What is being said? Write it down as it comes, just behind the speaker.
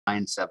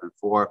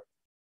974.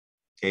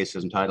 Case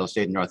is entitled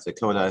State of North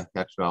Dakota,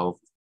 X12,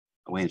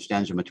 Wayne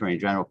Stensham, Attorney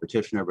General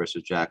Petitioner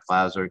versus Jack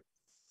Glazer.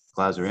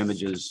 Glazer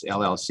Images,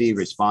 LLC,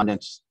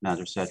 respondents.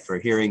 Matter set for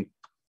hearing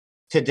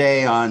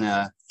today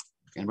on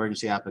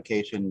emergency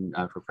application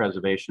for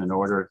preservation and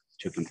order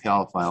to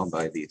compel filed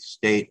by the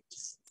state.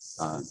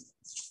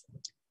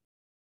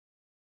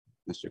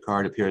 Mr.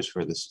 Card appears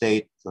for the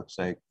state. Looks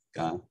like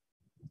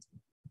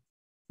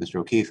Mr.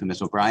 O'Keefe and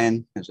Ms.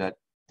 O'Brien. Is that,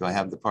 do I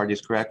have the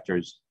parties correct,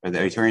 or are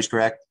the attorneys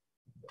correct?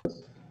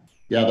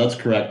 Yeah, that's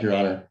correct, Your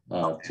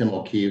Honor. Tim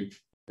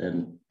O'Keefe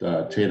and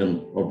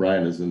Tatum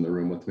O'Brien is in the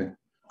room with me.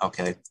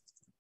 Okay.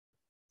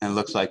 And it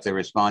looks like the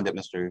respondent,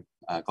 Mr.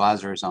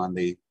 Glazer, is on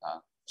the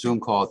Zoom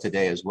call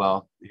today as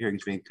well. The hearing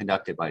is being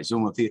conducted by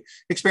Zoom. If you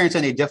experience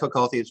any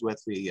difficulties with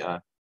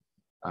the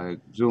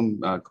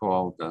Zoom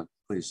call,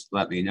 please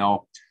let me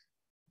know.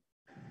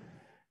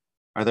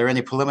 Are there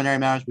any preliminary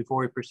matters before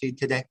we proceed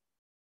today?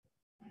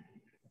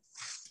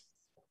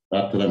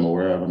 Not that I'm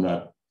aware of. I'm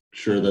not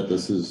sure that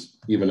this is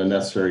even a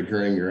necessary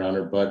hearing, Your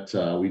Honor, but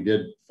we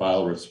did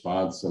file a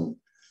response and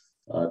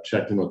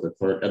checked in with the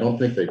clerk. I don't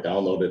think they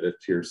downloaded it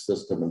to your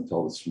system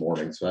until this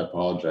morning, so I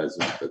apologize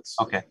if it's...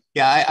 Okay.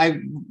 Yeah, I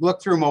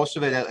looked through most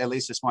of it, at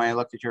least this morning. I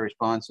looked at your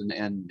response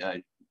and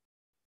I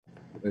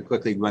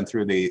quickly went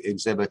through the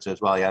exhibits as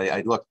well. Yeah,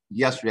 I looked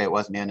yesterday, it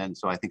wasn't in, and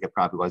so I think it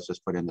probably was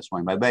just put in this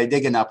morning. But I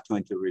did get an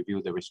opportunity to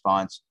review the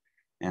response,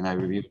 and I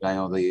reviewed, I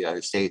know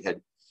the state had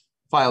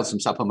filed some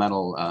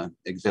supplemental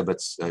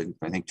exhibits,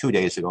 I think 2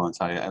 days ago, and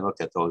so I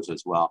looked at those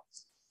as well.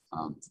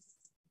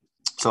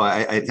 So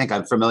I think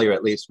I'm familiar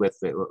at least with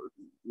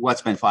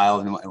what's been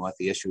filed and what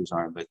the issues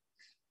are, but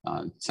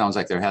it sounds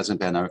like there hasn't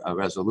been a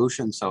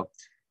resolution. So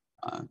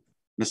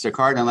Mr.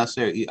 Card, unless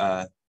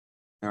there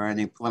are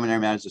any preliminary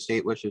matters the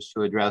state wishes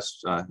to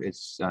address,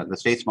 it's the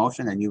state's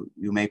motion, and you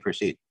may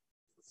proceed.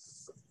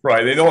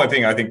 Right. The only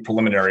thing I think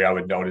preliminary I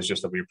would note is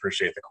just that we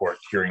appreciate the court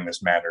hearing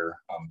this matter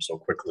so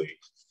quickly.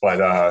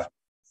 But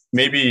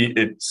maybe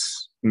it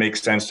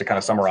makes sense to kind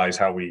of summarize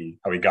how we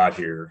got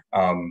here.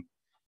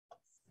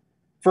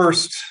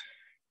 First,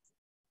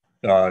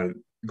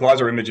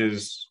 Glazer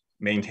Images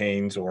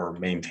maintains or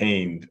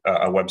maintained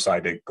a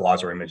website at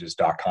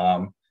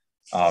glazerimages.com.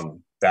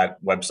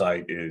 That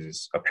website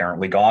is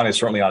apparently gone. It's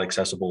certainly not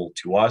accessible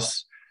to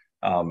us.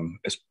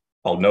 As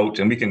I'll note,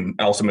 and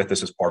I'll submit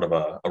this as part of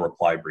a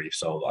reply brief,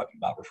 so I'm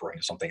not referring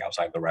to something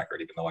outside the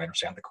record, even though I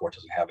understand the court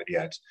doesn't have it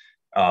yet.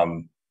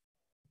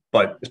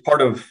 But as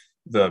part of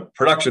the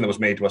production that was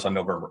made to us on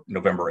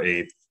November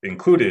 8th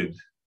included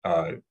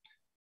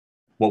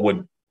what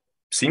would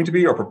seem to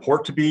be or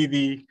purport to be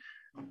the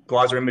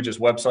Glazer Images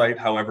website.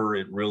 However,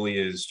 it really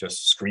is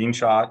just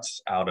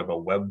screenshots out of a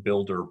web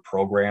builder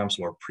program.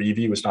 So our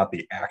preview is not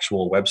the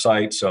actual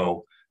website.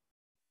 So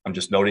I'm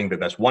just noting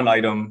that that's one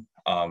item,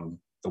 the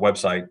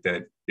website,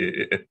 that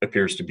it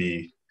appears to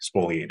be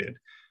spoliated.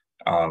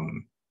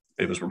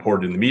 It was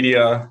reported in the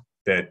media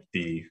that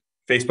the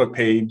Facebook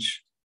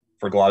page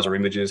for Glazer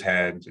Images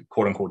had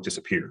quote unquote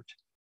disappeared.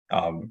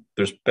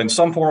 There's been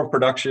some form of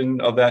production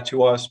of that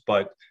to us,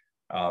 but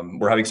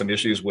we're having some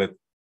issues with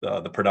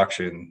the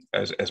production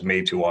as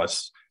made to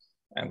us.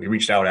 And we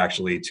reached out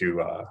actually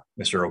to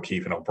Mr.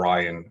 O'Keefe and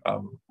O'Brien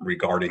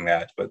regarding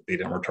that, but they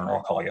didn't return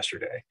our call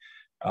yesterday.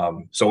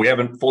 So we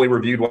haven't fully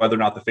reviewed whether or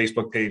not the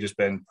Facebook page has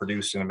been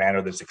produced in a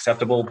manner that's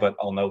acceptable, but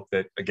I'll note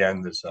that,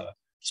 again, there's a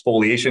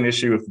spoliation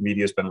issue if the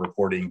media has been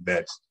reporting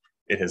that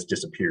it has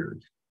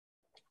disappeared.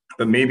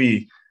 But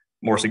maybe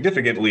more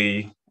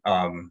significantly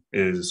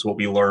is what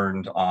we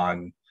learned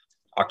on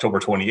October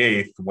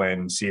 28th,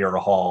 when Sierra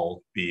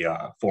Hall, the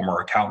former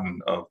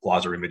accountant of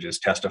Glazer Images,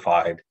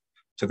 testified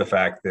to the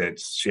fact that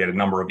she had a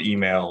number of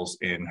emails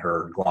in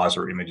her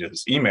Glazer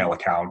Images email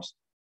account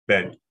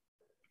that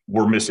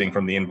were missing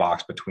from the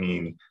inbox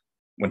between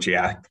when she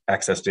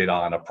accessed it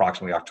on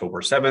approximately October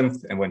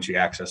 7th and when she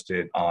accessed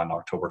it on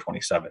October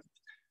 27th.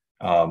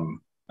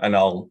 And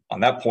on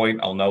that point,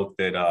 I'll note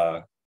that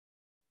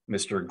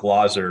Mr.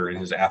 Glazer in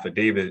his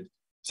affidavit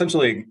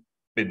essentially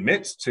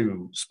admits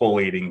to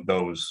spoliating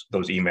those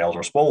emails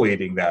or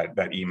spoliating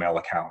that email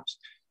account.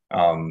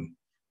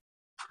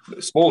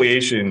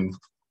 Spoliation,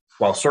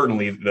 while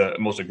certainly the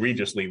most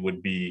egregiously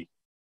would be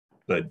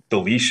the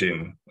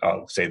deletion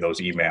of, say, those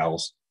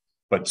emails,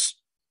 but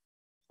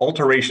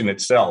alteration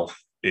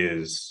itself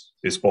is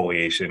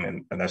spoliation,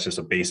 and that's just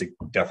a basic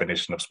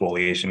definition of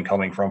spoliation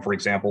coming from, for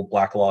example,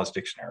 Black Law's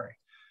dictionary.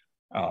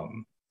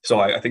 So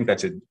I think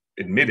that's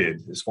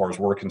admitted as far as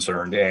we're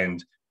concerned,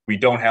 and we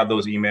don't have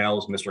those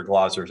emails. Mr.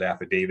 Glazer's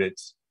affidavit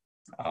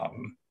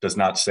does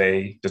not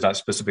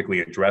specifically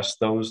address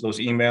those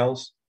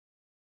emails.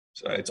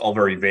 So it's all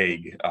very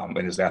vague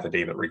in his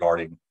affidavit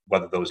regarding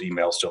whether those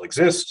emails still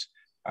exist.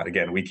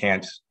 Again, we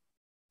can't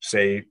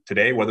say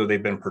today whether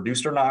they've been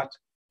produced or not.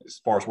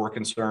 As far as we're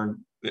concerned,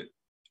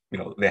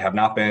 they have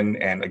not been.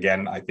 And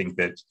again, I think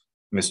that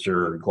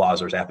Mr.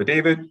 Glazer's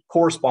affidavit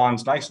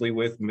corresponds nicely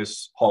with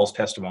Ms. Hall's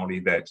testimony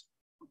that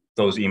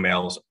those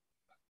emails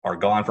are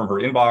gone from her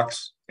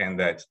inbox and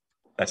that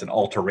That's an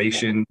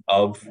alteration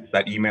of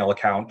that email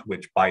account,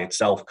 which by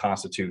itself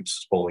constitutes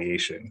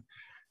spoliation.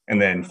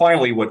 And then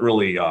finally, what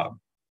really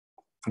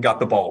got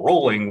the ball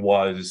rolling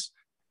was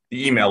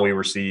the email we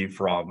received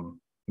from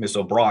Ms.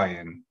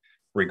 O'Brien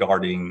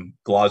regarding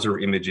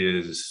Glosser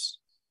Images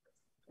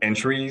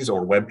entries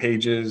or web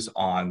pages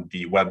on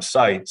the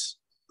websites,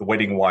 the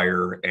Wedding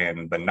Wire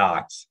and the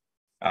Knot,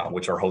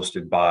 which are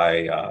hosted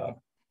by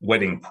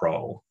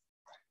WeddingPro.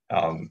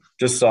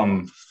 Just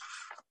some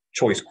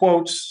choice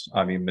quotes.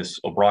 I mean, Ms.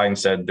 O'Brien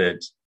said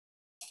that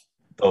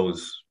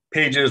those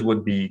pages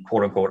would be,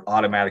 quote unquote,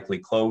 automatically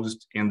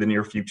closed in the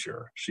near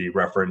future. She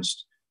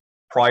referenced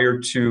prior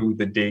to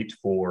the date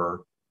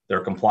for their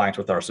compliance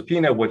with our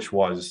subpoena, which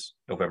was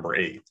November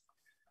 8th.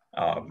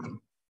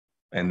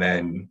 And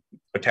then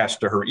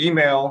attached to her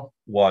email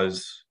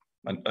was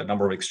a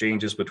number of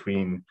exchanges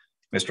between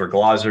Mr.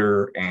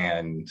 Glosser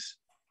and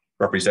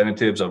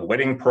representatives of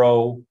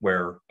WeddingPro,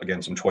 where,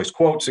 again, some choice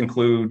quotes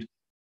include,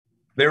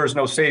 "There is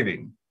no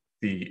saving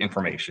the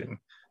information,"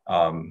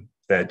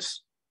 that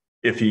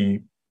if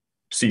he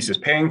ceases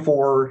paying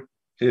for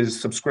his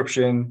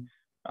subscription,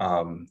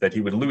 that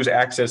he would lose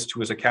access to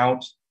his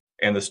account,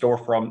 and the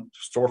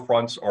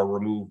storefronts are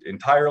removed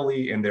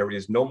entirely, and there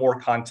is no more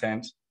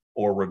content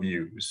or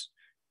reviews.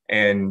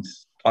 And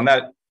on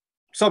that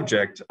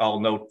subject, I'll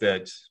note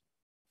that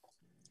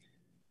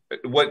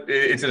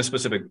it's in a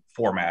specific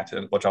format,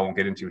 which I won't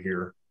get into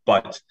here,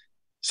 but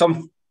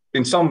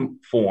in some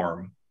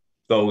form,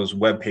 those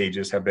web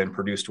pages have been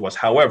produced to us.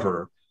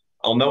 However,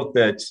 I'll note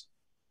that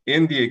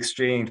in the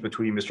exchange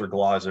between Mr.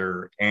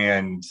 Glosser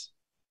and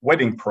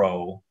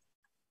WeddingPro,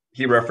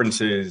 he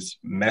references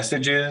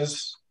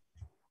messages,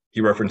 he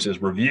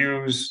references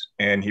reviews,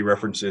 and he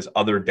references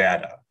other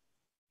data.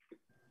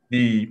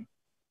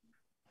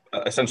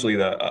 Essentially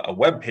a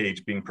web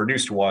page being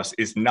produced to us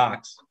is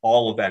not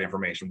all of that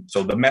information.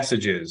 So the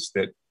messages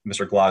that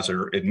Mr.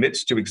 Glosser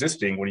admits to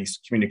existing when he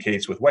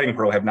communicates with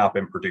WeddingPro have not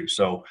been produced.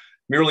 So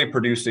merely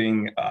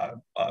producing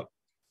a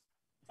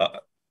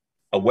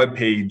web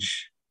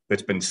page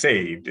that's been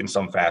saved in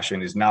some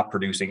fashion is not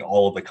producing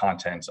all of the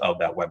contents of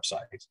that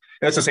website. And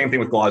that's the same thing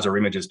with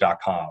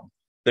glossarimages.com.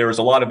 There is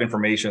a lot of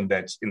information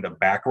that's in the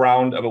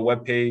background of a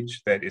web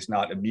page that is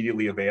not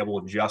immediately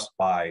available just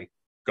by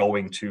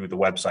going to the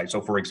website. So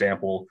for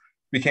example,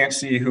 we can't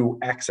see who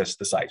accessed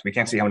the site. We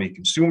can't see how many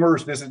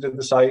consumers visited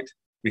the site.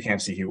 We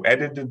can't see who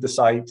edited the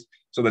site.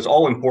 So that's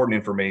all important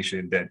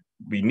information that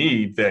we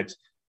need that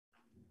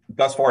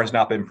thus far has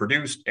not been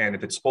produced. And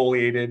if it's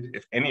spoliated,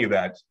 if any of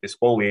that is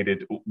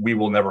spoliated, we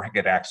will never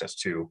get access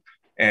to.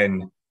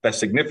 And that's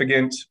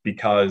significant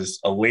because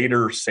a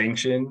later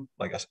sanction,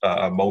 like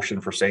a motion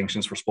for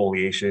sanctions for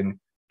spoliation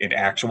in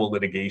actual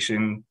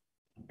litigation,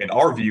 in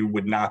our view,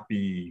 would not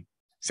be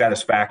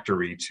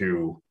satisfactory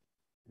to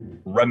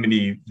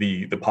remedy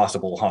the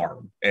possible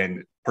harm.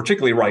 And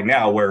particularly right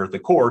now, where the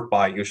court,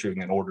 by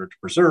issuing an order to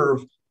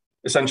preserve,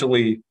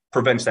 essentially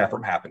prevents that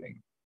from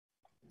happening.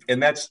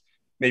 And that's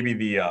maybe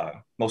the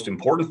most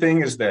important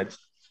thing, is that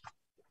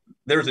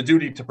there's a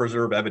duty to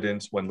preserve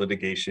evidence when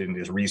litigation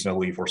is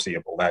reasonably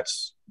foreseeable.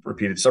 That's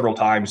repeated several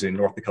times in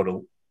North Dakota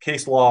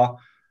case law.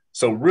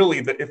 So really,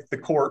 if the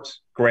court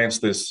grants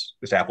this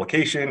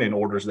application and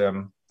orders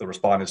the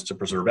respondents to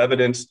preserve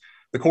evidence,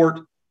 the court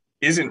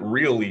isn't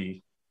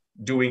really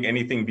doing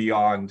anything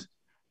beyond,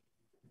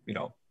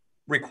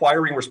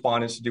 requiring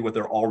respondents to do what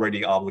they're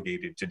already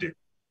obligated to do.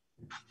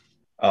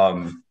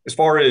 As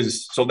far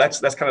as, so that's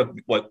kind of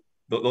what,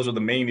 those are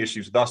the main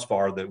issues thus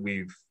far that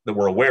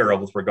we're aware of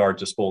with regard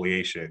to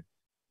spoliation.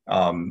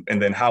 And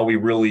then how we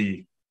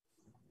really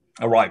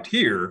arrived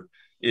here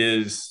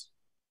is,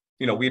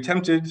 we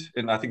attempted,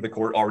 and I think the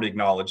court already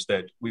acknowledged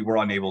that we were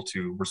unable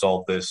to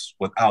resolve this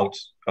without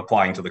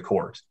applying to the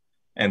court.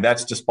 And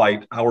that's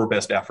despite our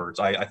best efforts.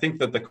 I think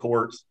that the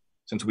court,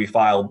 since we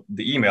filed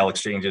the email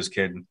exchanges,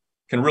 can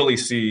really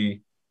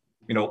see,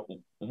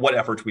 what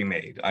efforts we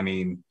made. I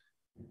mean,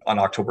 on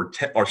October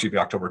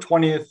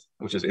 20th,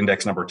 which is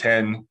index number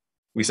 10,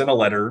 we sent a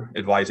letter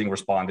advising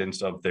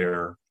respondents of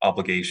their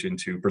obligation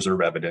to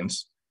preserve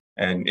evidence.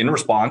 And in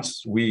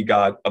response, we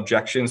got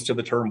objections to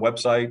the term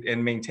website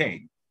and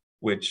maintain,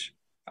 which,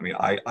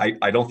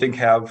 I don't think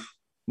have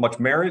much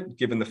merit,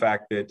 given the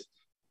fact that,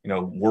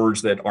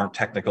 words that aren't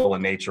technical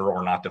in nature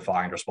or not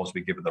defined are supposed to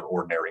be given their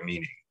ordinary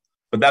meaning.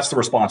 But that's the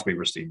response we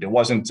received. It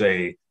wasn't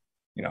a,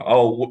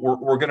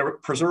 we're going to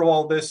preserve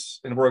all this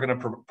and we're going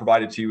to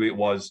provide it to you. It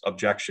was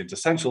objections.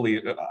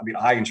 Essentially,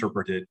 I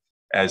interpret it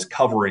as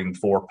covering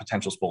for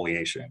potential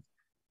spoliation.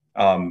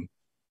 And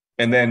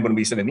then when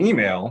we sent an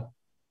email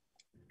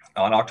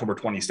on October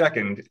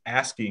 22nd,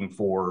 asking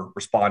for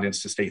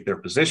respondents to state their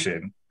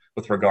position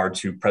with regard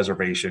to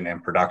preservation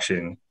and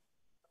production,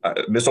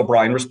 Ms.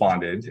 O'Brien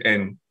responded,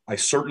 and I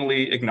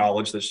certainly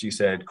acknowledge that she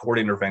said court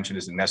intervention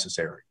isn't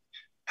necessary.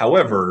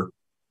 However,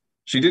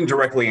 she didn't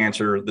directly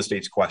answer the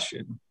state's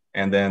question.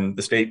 And then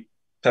the state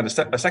sent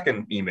a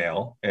second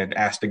email and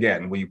asked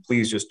again, will you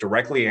please just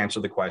directly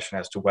answer the question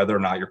as to whether or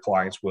not your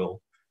clients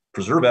will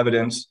preserve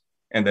evidence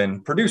and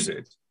then produce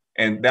it?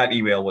 And that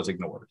email was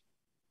ignored.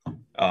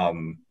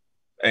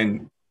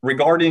 And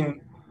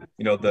regarding,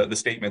 the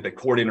statement that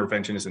court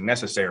intervention isn't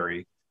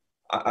necessary,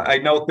 I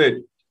note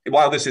that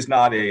while this is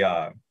not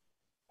a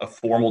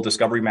formal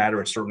discovery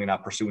matter, it's certainly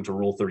not pursuant to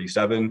Rule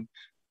 37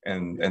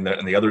 and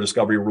the other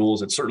discovery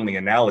rules. It's certainly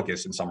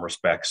analogous in some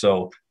respects.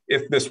 So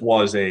if this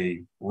was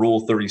a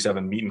Rule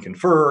 37 meet and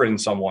confer and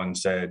someone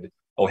said,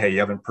 oh, hey, you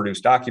haven't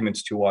produced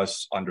documents to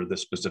us under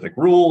this specific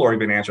rule or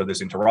even answer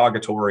this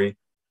interrogatory,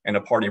 and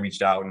a party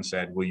reached out and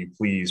said, will you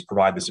please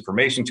provide this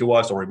information to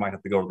us, or we might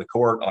have to go to the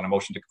court on a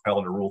motion to compel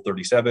under Rule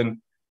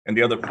 37, and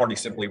the other party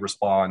simply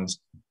responds,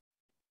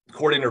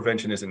 court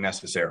intervention isn't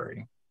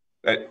necessary.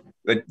 That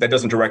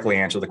doesn't directly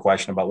answer the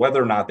question about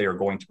whether or not they are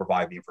going to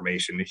provide the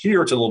information.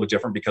 Here, it's a little bit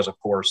different because, of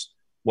course,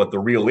 what the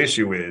real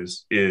issue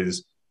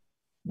is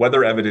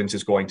whether evidence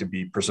is going to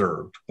be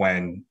preserved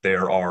when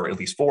there are at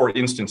least 4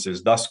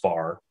 instances thus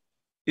far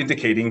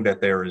indicating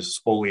that there is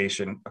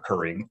spoliation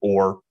occurring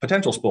or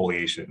potential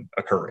spoliation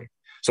occurring.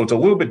 So it's a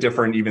little bit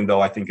different, even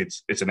though I think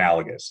it's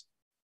analogous.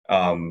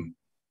 And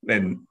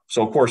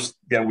so, of course,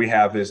 then we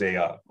have is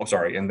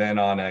and then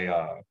on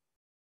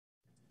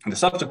the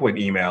subsequent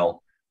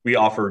email, we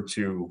offered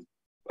to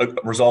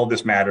resolve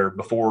this matter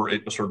before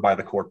it was heard by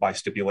the court by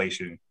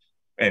stipulation,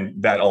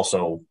 and that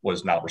also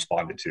was not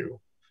responded to.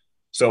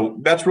 So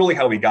that's really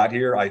how we got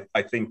here.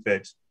 I think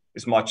that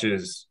as much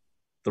as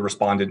the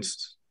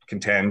respondents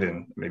contend,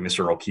 and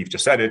Mr. O'Keefe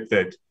just said it,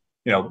 that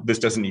this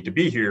doesn't need to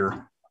be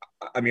here.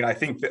 I mean, I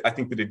think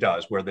that it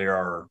does, where there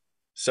are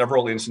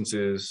several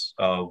instances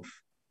of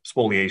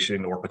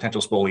spoliation or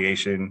potential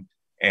spoliation,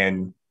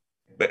 and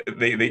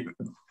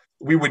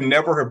we would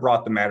never have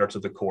brought the matter to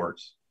the court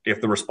if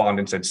the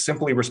respondents had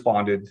simply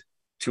responded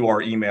to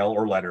our email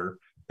or letter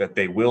that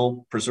they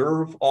will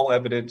preserve all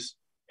evidence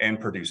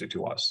and produce it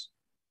to us.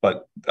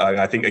 But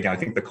I think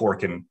the court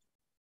can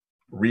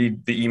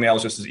read the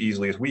emails just as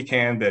easily as we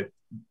can, that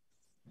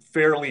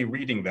fairly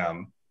reading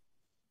them,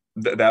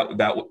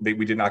 that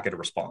we did not get a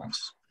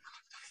response.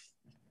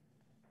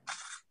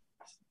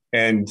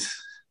 And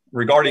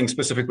regarding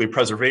specifically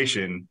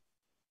preservation,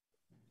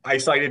 I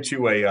cited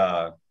to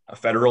a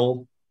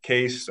federal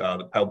case,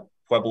 the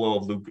Pueblo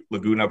of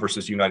Laguna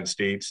versus United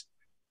States,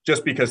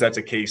 just because that's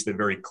a case that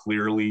very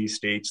clearly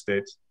states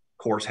that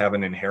courts have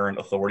an inherent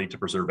authority to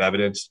preserve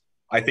evidence.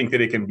 I think that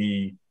it can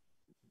be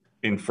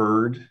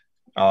inferred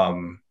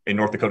in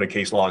North Dakota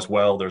case law as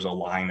well. There's a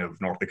line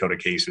of North Dakota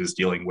cases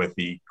dealing with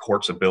the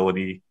court's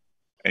ability,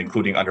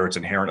 including under its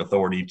inherent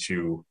authority,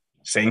 to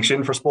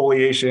sanction for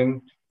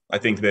spoliation. I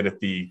think that if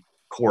the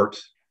court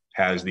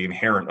has the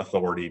inherent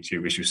authority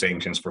to issue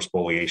sanctions for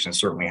spoliation,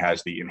 certainly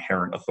has the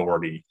inherent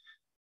authority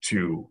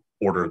to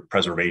order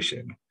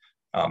preservation.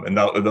 And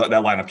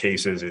that line of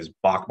cases is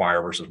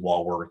Bachmeyer versus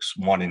Wallworks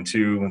 1 and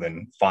 2, and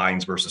then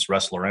Fines versus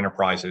Ressler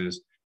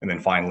Enterprises, and then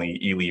finally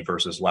Ely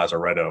versus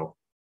Lazaretto.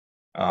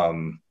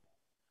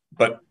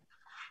 But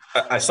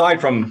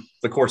aside from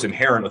the court's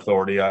inherent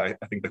authority, I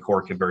think the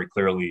court can very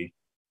clearly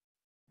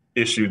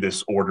issue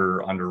this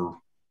order under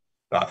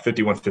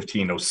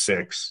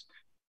 511506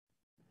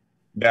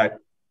 that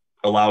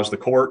allows the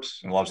court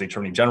and allows the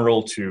attorney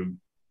general to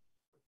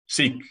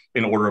seek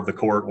an order of the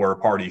court where a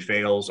party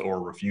fails or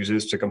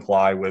refuses to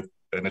comply with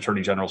an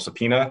attorney general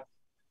subpoena.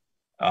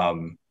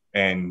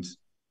 And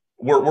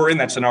we're in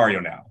that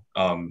scenario now,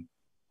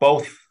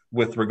 both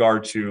with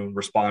regard to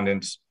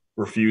respondents'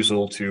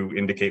 refusal to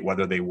indicate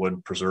whether they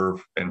would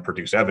preserve and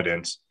produce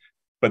evidence.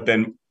 But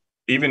then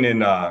even in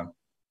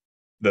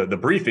the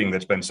briefing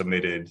that's been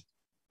submitted,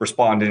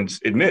 respondents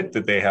admit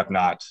that they have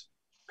not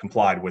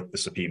complied with the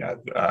subpoena.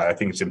 I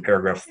think it's in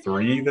paragraph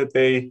 3 that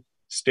they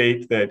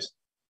state that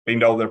they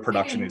know their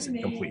production is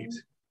incomplete.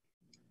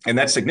 And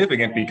that's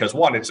significant because,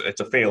 one, it's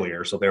a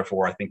failure. So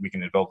therefore, I think we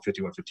can invoke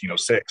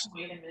 511506.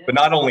 But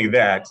not only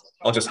that,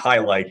 I'll just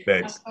highlight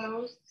that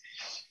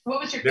what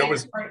was your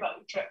favorite part about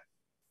the trip?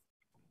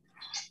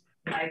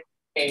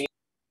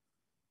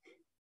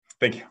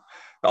 Thank you.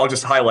 I'll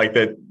just highlight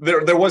that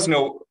there was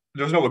no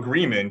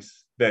agreement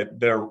that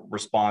their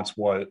response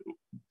was,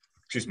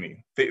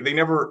 they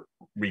never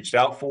reached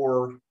out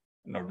for,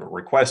 never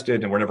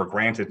requested, and were never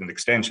granted an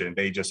extension.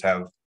 They just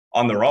have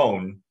on their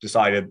own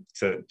decided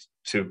to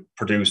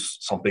produce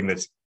something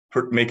that's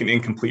make an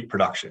incomplete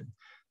production.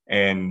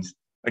 And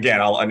again,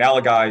 I'll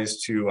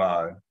analogize to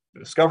the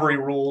discovery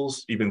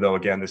rules, even though,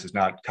 again, this is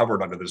not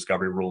covered under the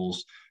discovery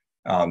rules.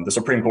 The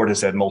Supreme Court has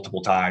said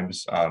multiple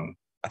times,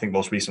 I think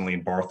most recently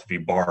in Barth v.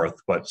 Barth,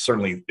 but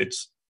certainly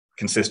it's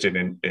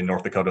consistent in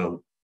North Dakota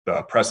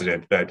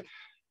precedent that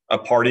a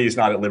party is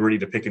not at liberty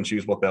to pick and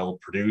choose what they'll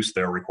produce.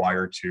 They're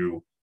required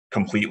to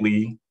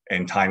completely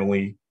and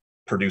timely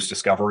produce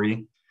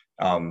discovery.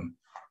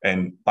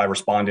 And by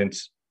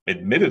respondents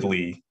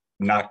admittedly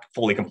not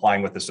fully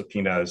complying with the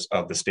subpoenas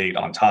of the state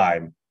on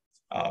time,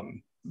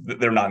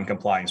 they're not in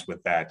compliance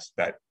with that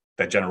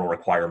general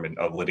requirement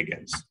of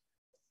litigants.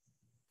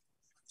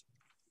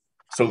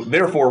 So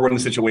therefore, we're in a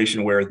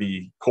situation where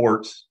the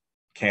court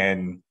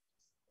can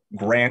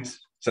grant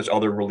such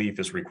other relief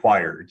as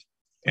required.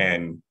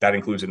 And that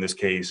includes, in this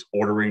case,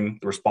 ordering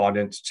the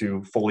respondents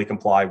to fully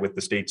comply with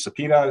the state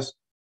subpoenas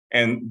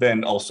and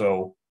then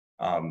also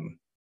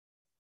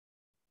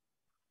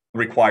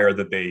require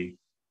that they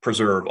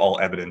preserve all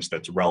evidence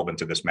that's relevant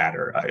to this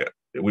matter.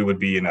 We would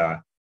be in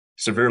a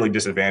severely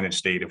disadvantaged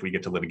state if we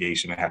get to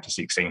litigation and have to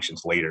seek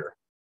sanctions later.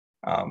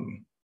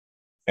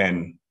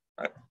 And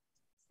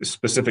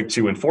specific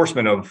to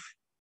enforcement of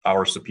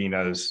our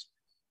subpoenas,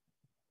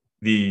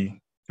 the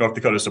North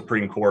Dakota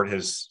Supreme Court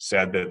has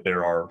said that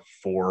there are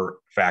 4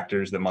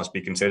 factors that must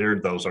be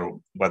considered. Those are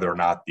whether or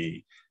not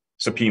the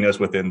subpoenas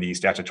within the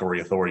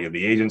statutory authority of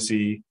the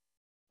agency,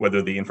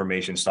 whether the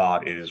information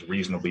sought is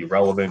reasonably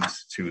relevant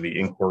to the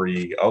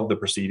inquiry of the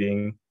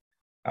proceeding,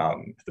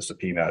 if the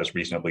subpoena is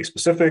reasonably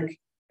specific,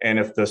 and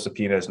if the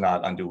subpoena is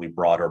not unduly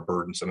broad or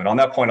burdensome. And on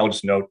that point, I'll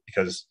just note,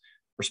 because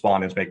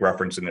respondents make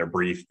reference in their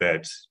brief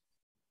that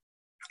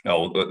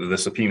the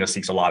subpoena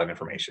seeks a lot of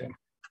information.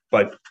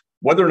 But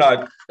whether or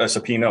not a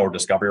subpoena or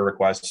discovery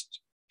request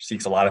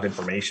seeks a lot of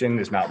information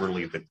is not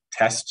really the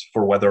test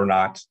for whether or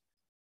not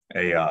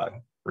a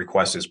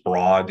request is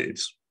broad.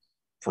 It's,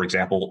 for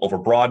example,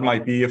 overbroad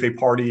might be if a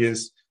party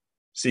is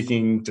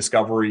seeking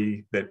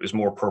discovery that is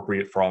more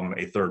appropriate from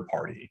a third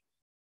party,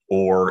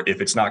 or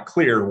if it's not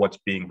clear what's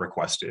being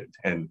requested.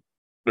 And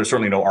there's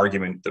certainly no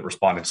argument that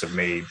respondents have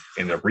made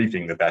in their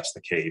briefing that that's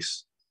the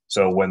case.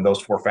 So when those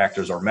 4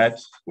 factors are met,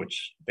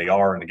 which they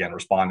are, and again,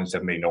 respondents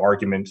have made no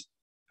argument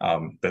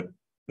that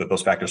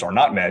those factors are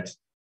not met,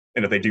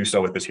 and if they do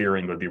so at this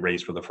hearing, would be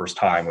raised for the first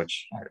time,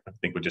 which I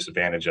think would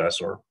disadvantage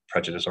us or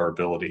prejudice our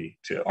ability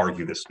to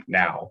argue this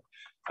now.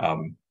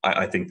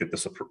 I think that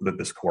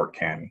this court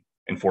can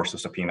enforce the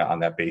subpoena on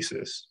that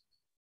basis.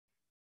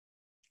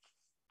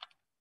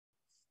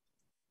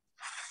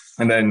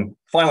 And then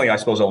finally, I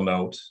suppose I'll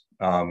note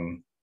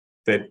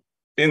that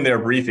in their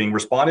briefing,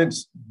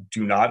 respondents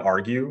do not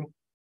argue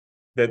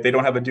that they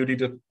don't have a duty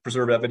to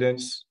preserve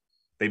evidence.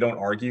 They don't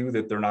argue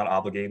that they're not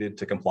obligated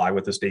to comply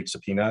with the state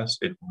subpoenas.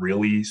 It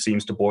really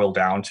seems to boil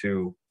down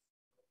to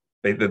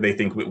that they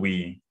think that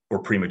we were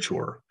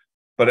premature.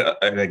 But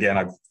and again,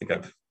 I think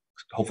I've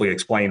hopefully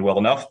explained well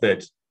enough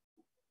that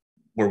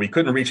where we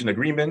couldn't reach an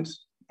agreement,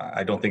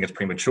 I don't think it's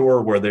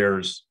premature. Where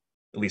there's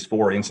at least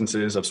 4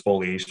 instances of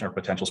spoliation or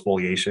potential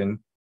spoliation,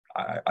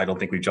 I don't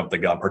think we jumped the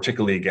gun,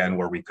 particularly again,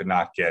 where we could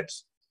not get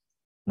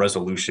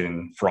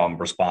resolution from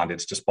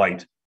respondents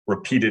despite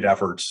repeated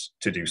efforts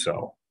to do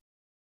so.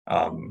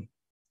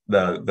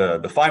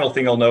 The final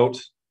thing I'll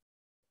note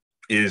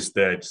is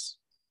that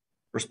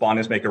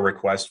respondents make a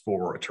request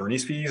for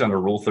attorney's fees under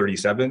Rule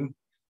 37.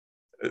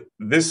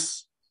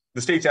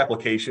 The state's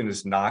application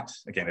is not,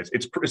 again,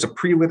 it's a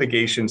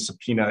pre-litigation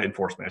subpoena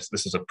enforcement.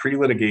 This is a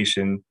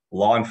pre-litigation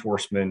law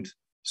enforcement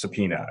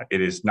subpoena.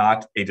 It is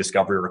not a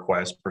discovery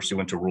request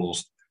pursuant to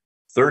Rules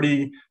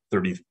 30,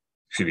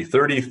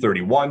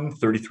 31,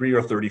 33,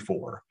 or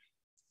 34.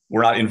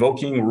 We're not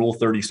invoking Rule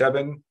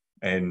 37,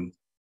 and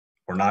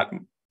we're not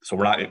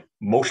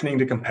motioning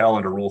to compel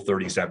under Rule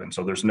 37.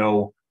 So there's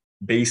no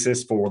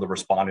basis for the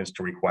respondents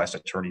to request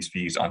attorney's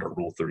fees under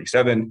Rule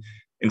 37.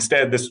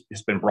 Instead, this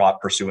has been brought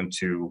pursuant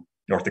to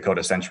North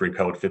Dakota Century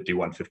Code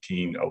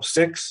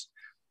 5115-06,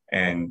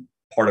 and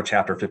part of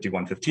Chapter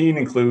 5115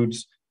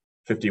 includes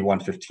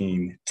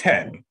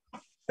 5115-10.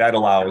 That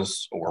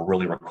allows, or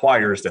really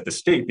requires, that the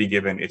state be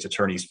given its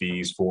attorney's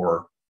fees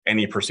for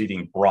any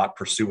proceeding brought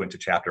pursuant to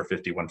Chapter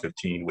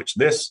 5115, which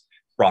this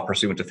brought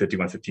pursuant to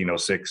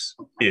 5115-06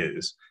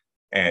 is.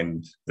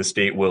 And the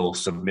state will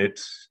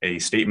submit a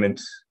statement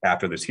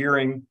after this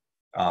hearing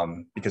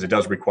because it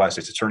does request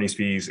its attorney's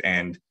fees.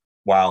 And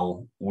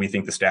while we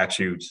think the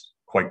statute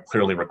quite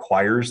clearly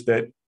requires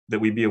that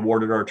we be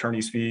awarded our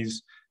attorney's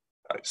fees,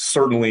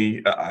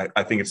 certainly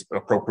I think it's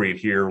appropriate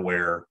here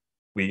where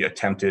we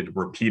attempted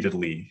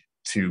repeatedly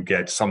to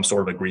get some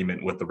sort of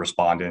agreement with the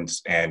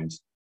respondents, and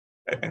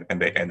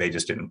they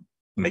just didn't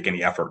make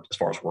any effort as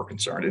far as we're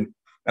concerned.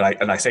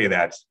 And I say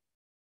that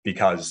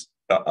because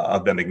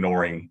of them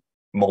ignoring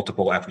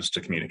multiple efforts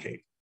to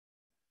communicate.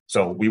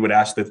 So we would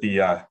ask that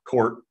the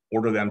court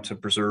order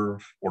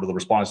the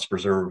respondents to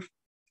preserve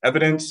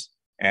evidence,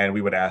 and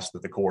we would ask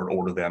that the court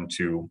order them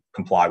to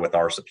comply with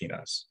our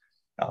subpoenas.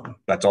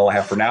 That's all I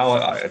have for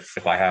now.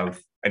 If I have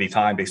any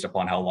time based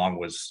upon how long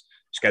was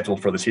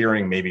scheduled for this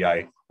hearing, maybe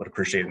I would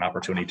appreciate an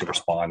opportunity to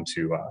respond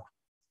to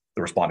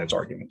the respondents'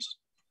 arguments.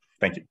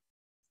 Thank you.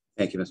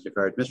 Thank you, Mr.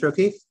 Card. Mr.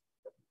 O'Keefe?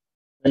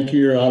 Thank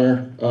you, Your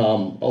Honor.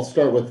 I'll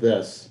start with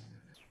this.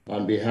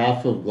 On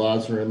behalf of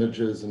Glaser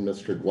Images and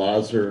Mr.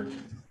 Glaser,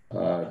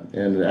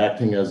 and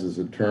acting as his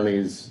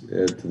attorneys,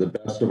 to the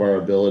best of our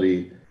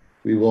ability,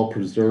 we will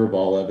preserve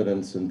all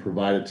evidence and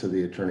provide it to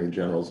the Attorney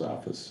General's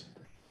office.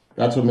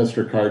 That's what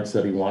Mr. Card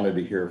said he wanted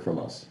to hear from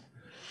us.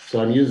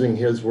 So I'm using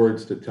his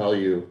words to tell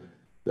you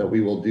that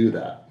we will do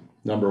that,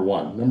 number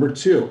one. Number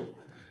two,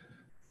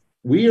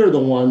 we are the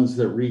ones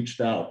that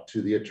reached out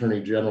to the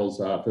Attorney General's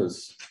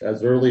office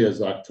as early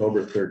as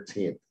October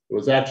 13th. It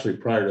was actually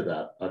prior to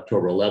that,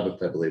 October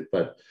 11th, I believe,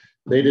 but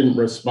they didn't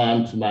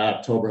respond to my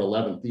October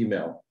 11th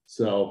email.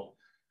 So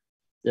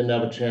didn't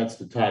have a chance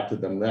to talk to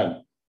them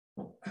then.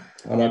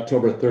 On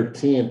October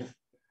 13th,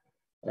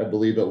 I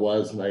believe it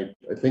was, and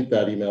I think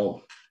that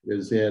email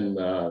is in,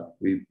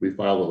 we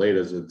filed it late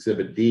as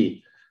Exhibit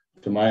D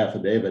to my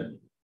affidavit.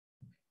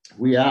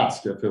 We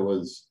asked if it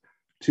was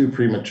too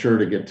premature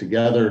to get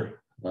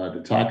together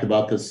to talk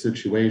about this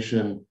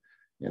situation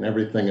and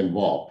everything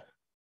involved.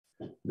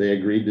 They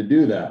agreed to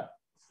do that.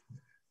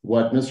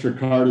 What Mr.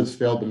 Card has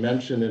failed to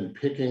mention in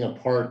picking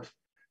apart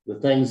the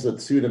things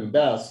that suit him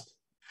best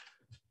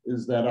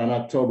is that on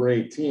October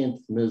 18th,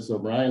 Ms.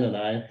 O'Brien and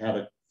I had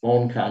a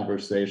phone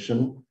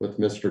conversation with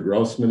Mr.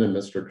 Grossman and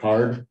Mr.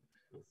 Card.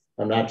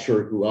 I'm not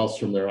sure who else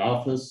from their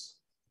office.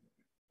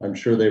 I'm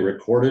sure they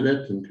recorded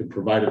it and could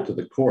provide it to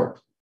the court.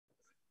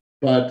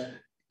 But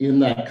in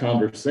that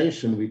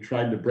conversation, we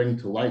tried to bring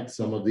to light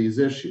some of these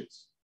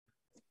issues.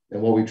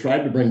 And what we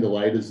tried to bring to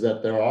light is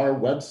that there are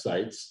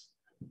websites,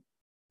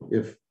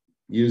 if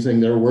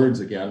using their words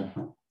again,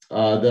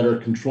 that are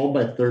controlled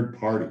by third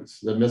parties,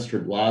 that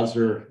Mr.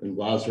 Glaser and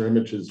Glaser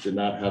Images did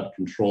not have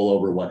control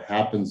over what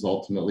happens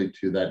ultimately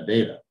to that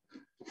data.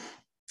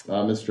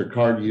 Mr.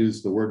 Card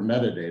used the word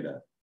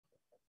metadata.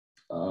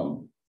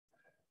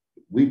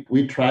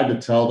 We tried to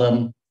tell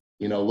them,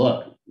 you know,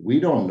 look, we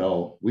don't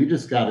know. We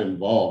just got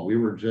involved. We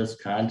were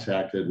just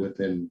contacted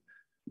within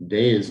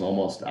days,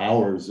 almost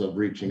hours of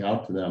reaching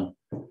out to them.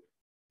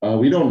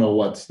 We don't know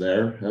what's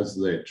there as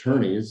the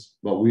attorneys,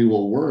 but we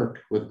will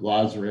work with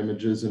Glaser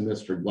Images and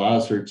Mr.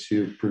 Glaser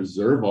to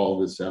preserve all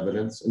this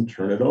evidence and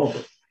turn it over.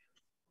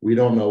 We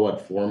don't know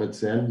what form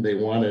it's in. They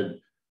wanted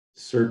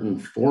certain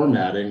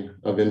formatting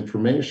of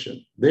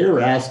information. They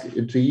were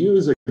asking to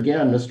use,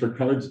 again, Mr.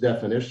 Card's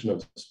definition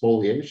of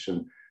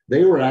spoliation.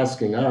 They were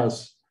asking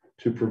us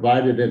to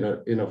provide it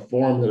in a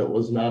form that it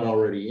was not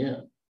already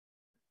in.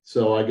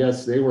 So I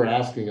guess they were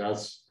asking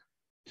us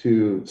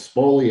to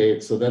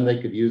spoliate so then they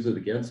could use it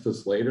against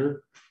us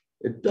later.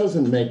 It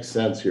doesn't make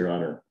sense, Your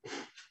Honor.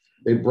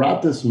 They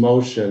brought this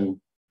motion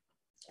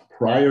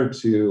prior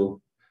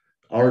to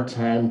our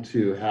time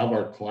to have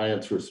our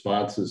clients'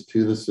 responses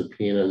to the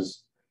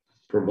subpoenas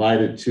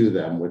provided to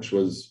them, which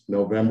was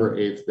November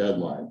 8th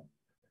deadline.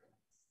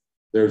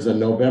 There's a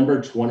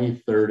November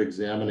 23rd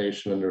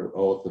examination under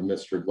oath of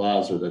Mr.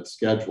 Glaser that's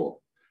scheduled.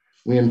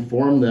 We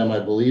informed them, I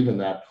believe in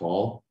that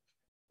call,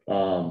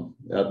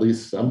 at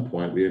least some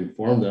point, we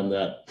informed them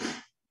that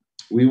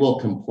we will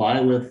comply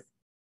with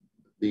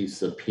the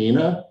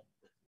subpoena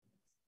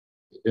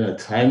in a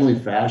timely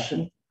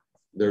fashion.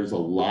 There's a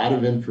lot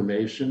of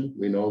information.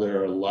 We know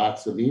there are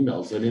lots of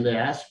emails. I mean, they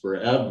ask for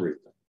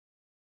everything.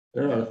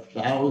 There are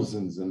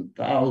thousands and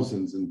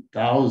thousands and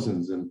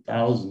thousands and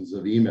thousands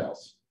of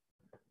emails.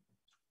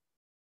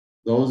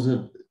 Those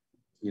have,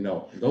 you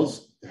know,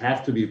 those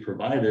have to be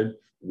provided.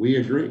 We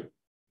agree.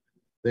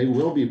 They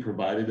will be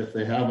provided if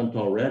they haven't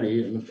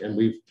already, and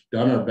we've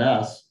done our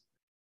best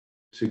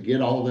to get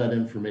all of that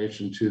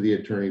information to the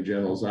Attorney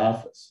General's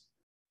office.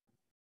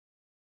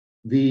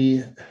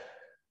 The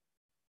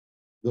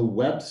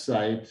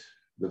website,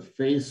 the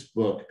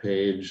Facebook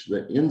page,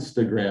 the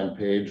Instagram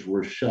page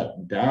were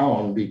shut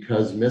down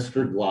because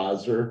Mr.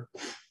 Glaser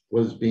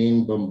was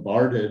being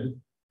bombarded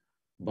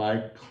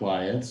by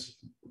clients,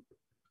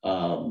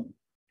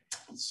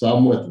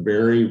 some with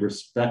very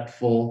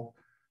respectful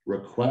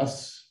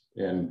requests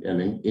and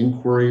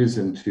inquiries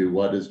into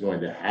what is going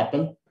to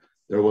happen.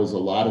 There was a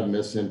lot of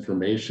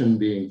misinformation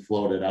being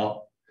floated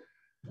out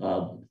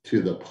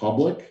to the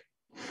public,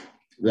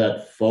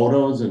 that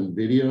photos and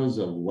videos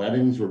of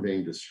weddings were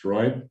being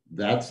destroyed.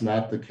 That's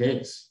not the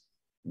case.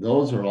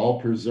 Those are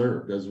all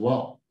preserved as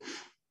well.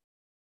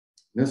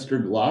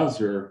 Mr.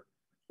 Glaser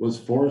was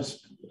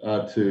forced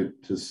to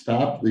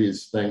stop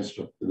these things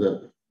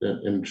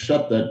and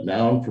shut that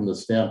down from the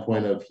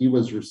standpoint of he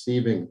was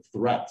receiving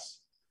threats.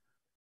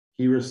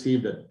 He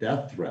received a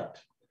death threat.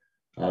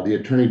 The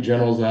Attorney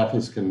General's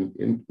office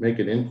can make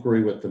an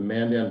inquiry with the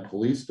Mandan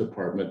Police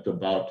Department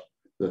about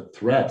the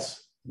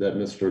threats that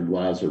Mr.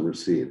 Glaser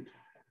received.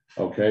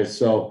 Okay,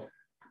 so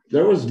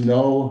there was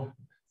no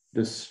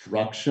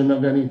destruction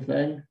of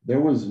anything. There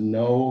was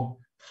no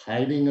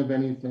hiding of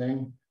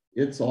anything.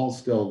 It's all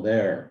still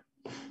there.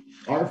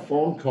 Our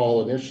phone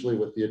call initially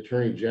with the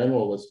Attorney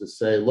General was to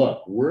say,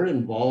 look, we're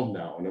involved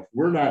now. And if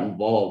we're not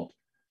involved,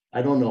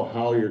 I don't know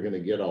how you're going to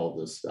get all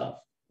this stuff.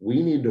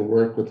 We need to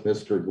work with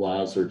Mr.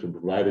 Glaser to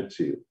provide it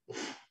to you.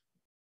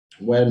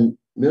 When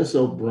Ms.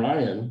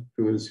 O'Brien,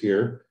 who is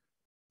here,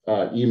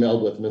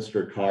 emailed with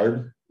Mr.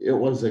 Card, it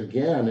was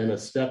again in a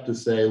step to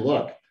say,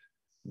 look,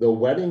 the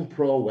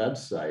WeddingPro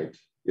website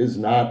is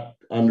not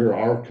under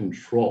our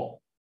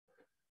control.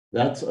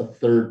 That's a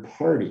third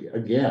party.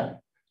 Again,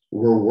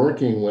 we're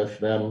working with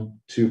them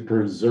to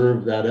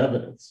preserve that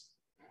evidence.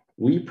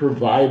 We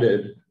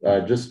provided,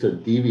 just to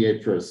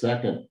deviate for a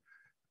second,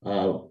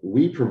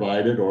 we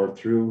provided, or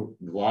through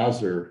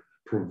Glaser,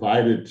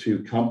 provided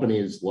to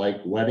companies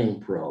like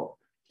WeddingPro,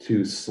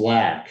 to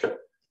Slack.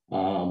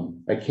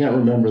 I can't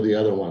remember the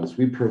other ones.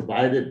 We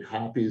provided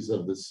copies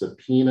of the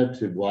subpoena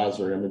to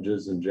Glaser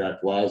Images and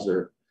Jack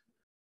Glaser.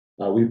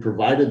 We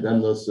provided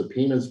them those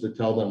subpoenas to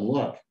tell them,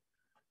 look,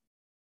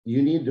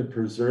 you need to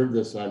preserve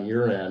this on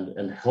your end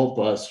and help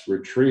us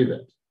retrieve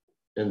it.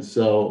 And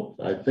so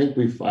I think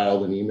we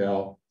filed an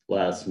email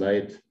last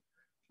night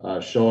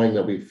showing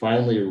that we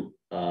finally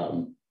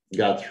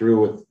got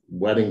through with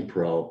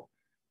WeddingPro,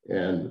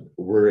 and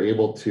we're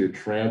able to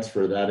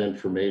transfer that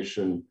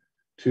information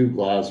to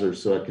Glosser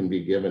so it can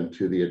be given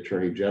to the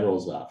Attorney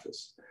General's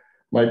office.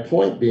 My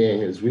point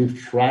being is we've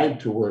tried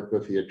to work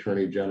with the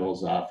Attorney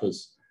General's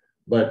office,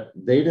 but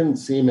they didn't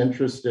seem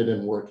interested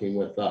in working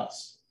with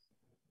us.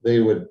 They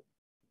were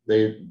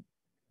saying,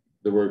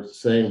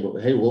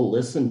 hey, we'll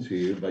listen to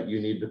you, but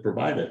you need to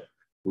provide it.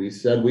 We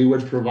said we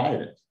would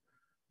provide it.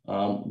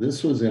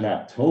 This was in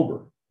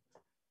October.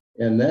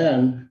 And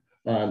then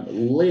on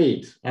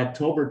late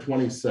October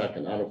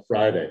 22nd, on a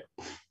Friday,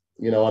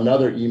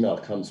 another email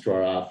comes to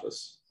our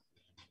office.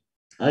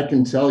 I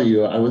can tell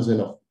you, I was in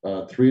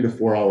a 3 to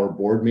 4 hour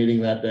board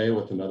meeting that day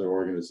with another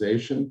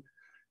organization.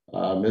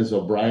 Ms.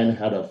 O'Brien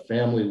had a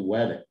family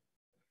wedding.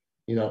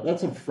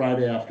 That's a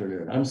Friday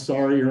afternoon. I'm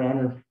sorry, Your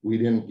Honor, we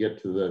didn't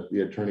get to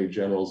the Attorney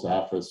General's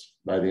office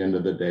by the end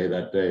of the day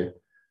that day.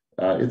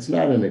 It's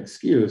not an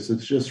excuse,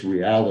 it's just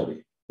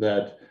reality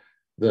that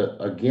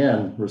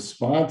again,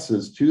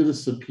 responses to the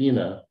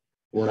subpoena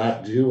were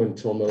not due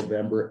until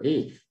November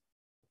 8th.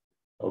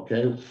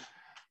 Okay,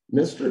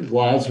 Mr.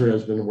 Glosser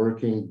has been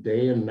working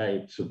day and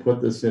night to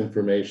put this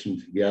information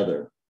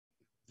together,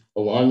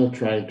 along with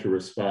trying to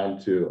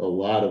respond to a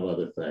lot of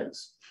other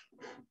things.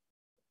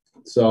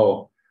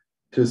 So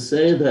to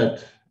say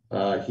that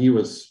he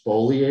was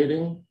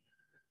spoliating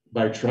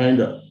by trying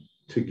to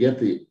get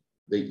the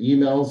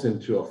emails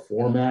into a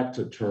format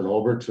to turn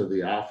over to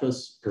the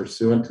office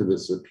pursuant to the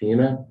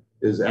subpoena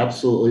is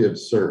absolutely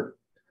absurd.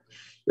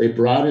 They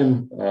brought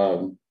in,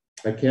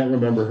 I can't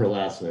remember her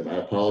last name. I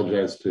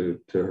apologize to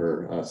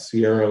her.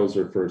 Sierra was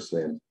her first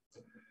name.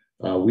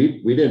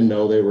 We didn't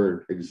know they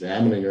were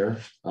examining her.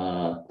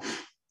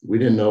 We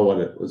didn't know what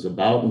it was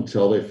about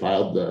until they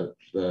filed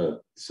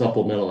the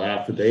supplemental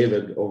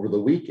affidavit over the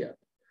weekend.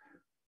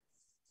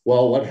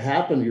 Well, what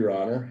happened, Your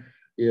Honor,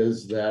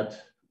 is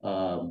that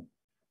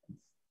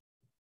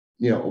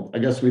I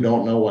guess we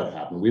don't know what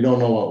happened. We don't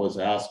know what was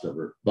asked of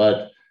her,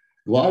 but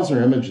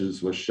Glosser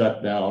Images was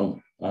shut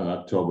down on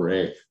October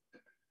 8th.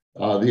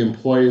 The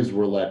employees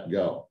were let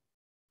go.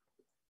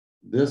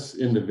 This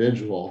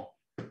individual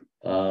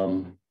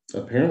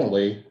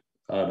apparently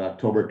on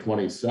October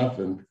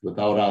 27th,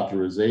 without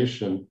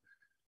authorization,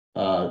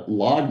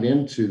 logged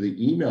into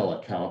the email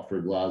account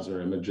for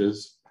Glosser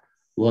Images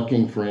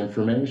looking for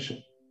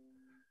information.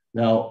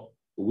 Now,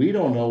 we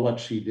don't know what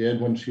she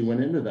did when she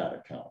went into that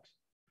account.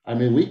 I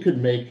mean, we could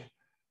make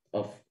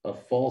a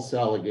false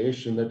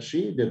allegation that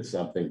she did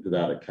something to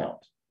that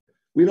account.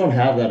 We don't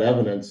have that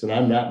evidence, and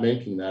I'm not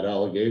making that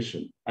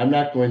allegation. I'm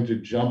not going to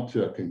jump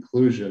to a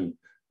conclusion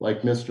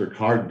like Mr.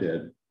 Card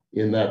did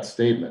in that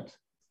statement.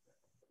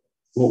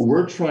 What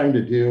we're trying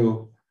to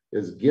do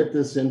is get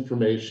this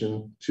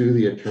information to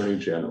the Attorney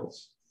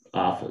General's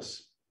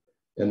office,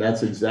 and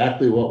that's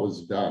exactly what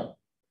was done.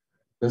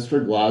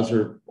 Mr.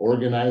 Glosser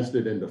organized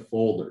it into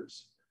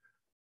folders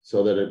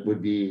so that it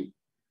would be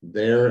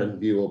there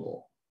and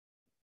viewable.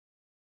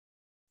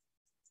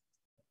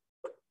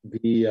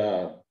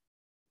 The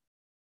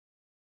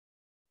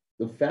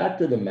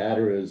fact of the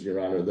matter is, Your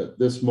Honor, that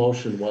this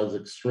motion was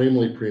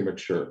extremely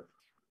premature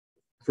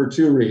for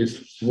two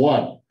reasons.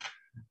 One,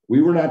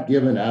 we were not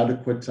given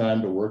adequate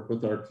time to work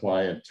with our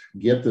client,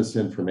 get this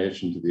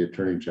information to the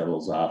Attorney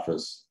General's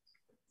office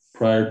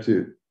prior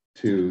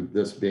to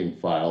this being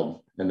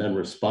filed, and then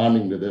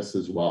responding to this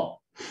as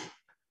well.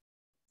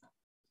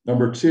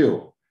 Number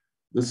two,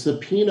 the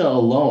subpoena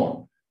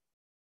alone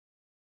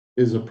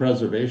is a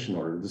preservation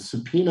order. The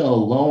subpoena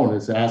alone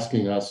is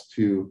asking us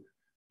to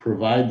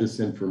provide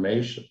this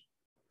information.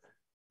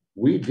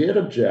 We did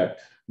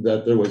object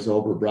that there was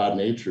overbroad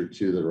nature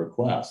to the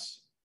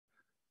requests.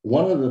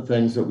 One of the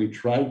things that we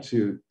tried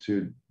to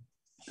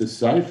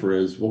decipher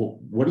is, well,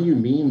 what do you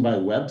mean by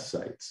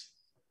websites?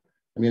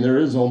 I mean, there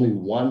is only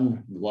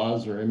one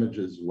Glosser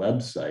Images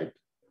website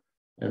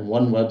and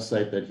one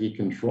website that he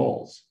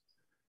controls.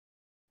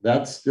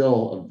 That's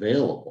still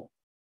available.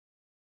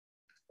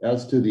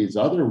 As to these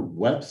other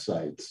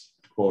websites,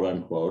 quote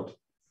unquote,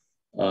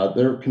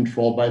 they're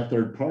controlled by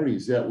third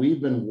parties. Yet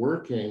we've been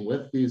working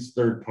with these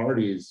third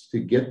parties to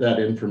get that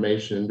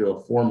information into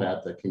a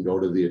format that can go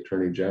to the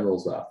Attorney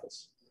General's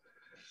office.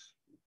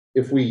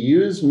 If we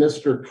use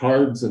Mr.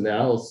 Card's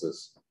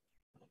analysis,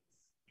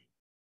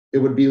 it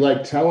would be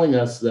like telling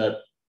us that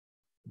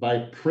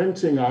by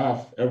printing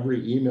off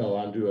every email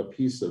onto a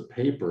piece of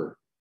paper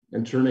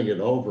and turning it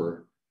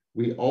over,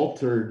 we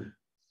altered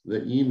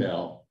the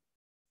email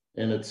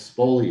and it's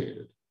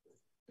spoliated.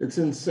 It's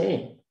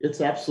insane. It's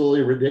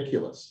absolutely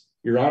ridiculous.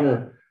 Your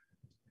Honor,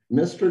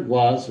 Mr.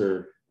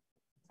 Glosser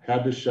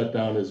had to shut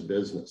down his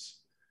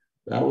business.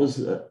 That was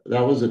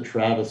a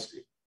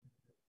travesty.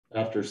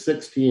 After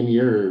 16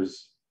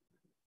 years,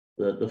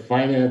 the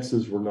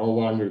finances were no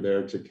longer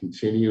there to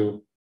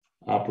continue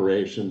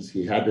operations.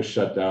 He had to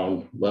shut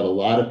down, let a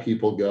lot of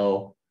people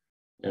go,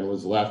 and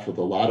was left with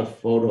a lot of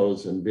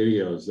photos and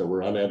videos that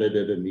were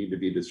unedited and need to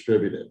be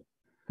distributed.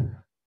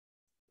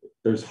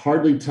 There's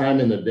hardly time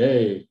in the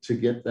day to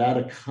get that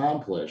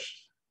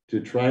accomplished to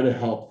try to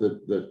help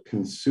the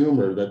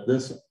consumer that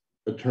this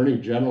Attorney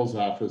General's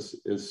office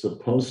is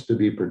supposed to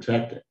be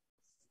protecting.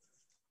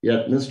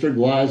 Yet Mr.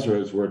 Glaser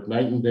has worked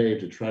night and day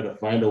to try to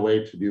find a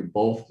way to do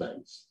both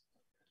things.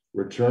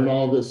 Return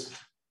all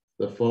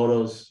the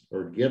photos,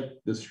 or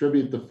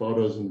distribute the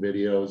photos and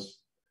videos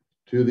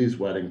to these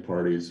wedding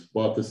parties,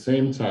 while at the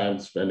same time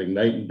spending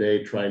night and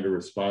day trying to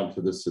respond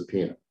to the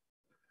subpoena.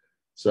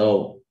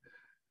 So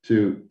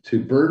to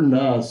burden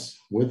us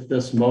with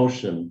this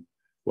motion,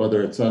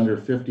 whether it's under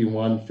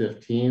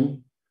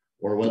 5115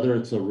 or whether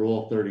it's a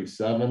Rule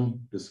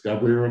 37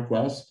 discovery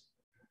request,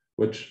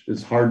 which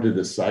is hard to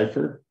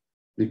decipher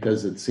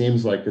because it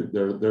seems like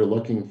they're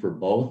looking for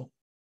both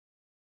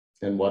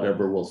and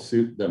whatever will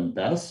suit them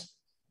best.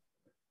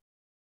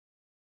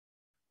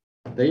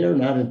 They are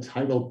not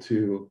entitled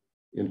to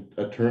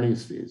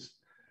attorney's fees.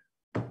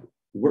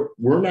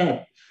 We're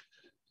not,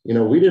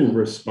 we didn't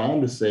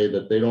respond to say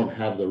that they don't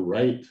have the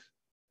right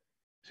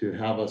to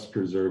have us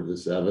preserve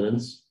this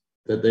evidence,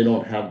 that they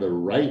don't have the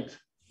right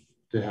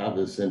to have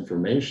this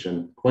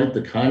information. Quite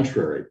the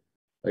contrary.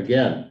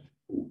 Again,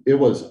 it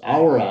was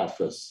our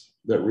office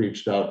that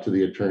reached out to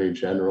the Attorney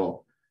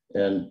General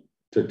and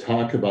to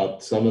talk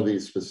about some of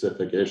these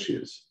specific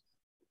issues.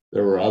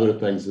 There were other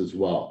things as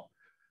well,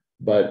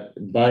 but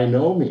by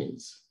no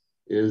means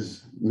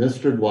is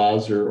Mr.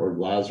 Glaser or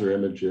Glaser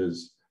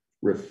Images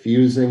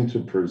refusing to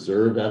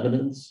preserve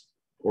evidence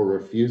or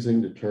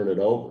refusing to turn it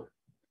over.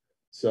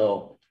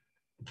 So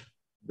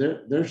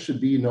there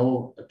should be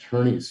no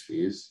attorney's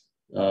fees.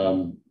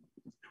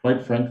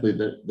 Quite frankly,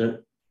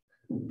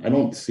 I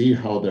don't see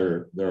how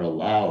they're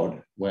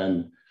allowed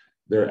when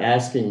they're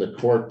asking the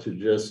court to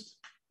just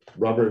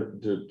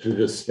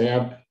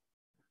stamp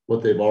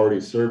what they've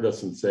already served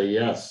us and say,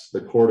 yes,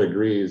 the court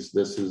agrees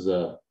this is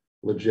a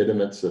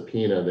legitimate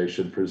subpoena. They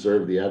should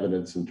preserve the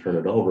evidence and turn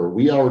it over.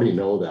 We already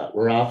know that.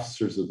 We're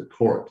officers of the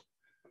court.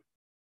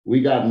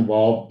 We got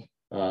involved,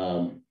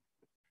 I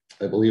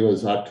believe it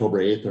was October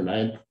 8th or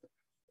 9th.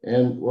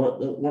 And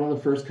one of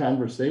the first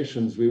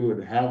conversations we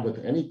would have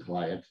with any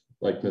client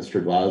like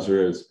Mr.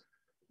 Glaser is,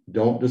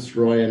 don't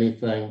destroy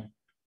anything,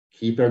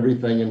 keep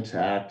everything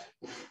intact.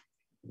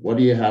 What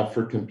do you have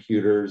for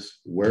computers?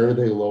 Where are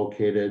they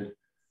located?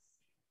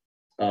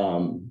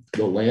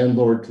 The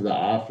landlord to the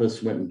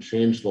office went and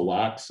changed the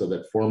locks so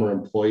that former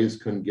employees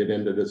couldn't get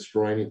in to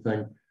destroy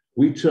anything.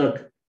 We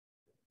took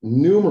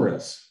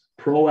numerous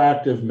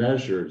proactive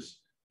measures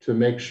to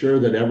make sure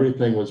that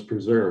everything was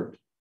preserved,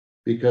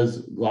 because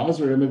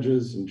Glaser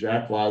Images and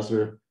Jack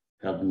Glaser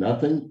have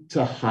nothing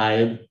to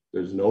hide.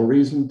 There's no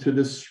reason to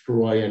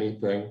destroy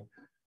anything.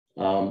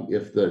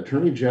 If the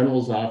Attorney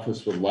General's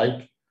office would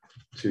like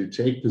to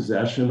take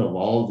possession of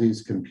all of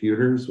these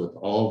computers with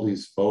all of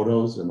these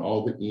photos and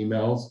all the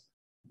emails,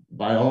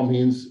 by all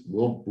means,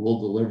 we'll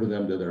deliver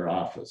them to their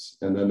office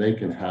and then they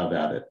can have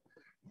at it.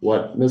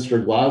 What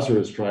Mr. Glaser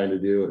is trying to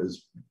do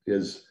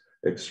is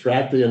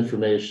extract the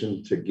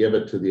information to give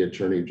it to the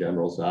Attorney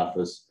General's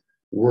office.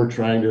 We're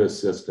trying to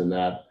assist in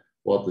that,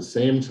 while at the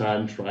same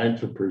time trying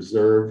to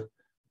preserve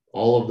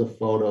all of the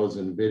photos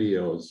and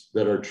videos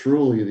that are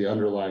truly the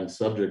underlying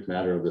subject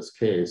matter of this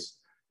case.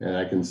 And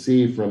I can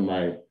see from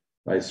my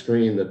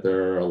screen that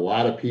there are a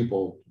lot of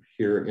people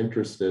here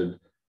interested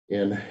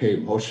in a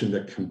motion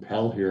to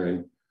compel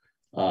hearing.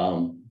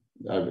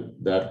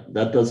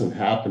 That doesn't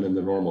happen in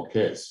the normal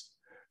case.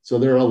 So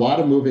there are a lot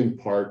of moving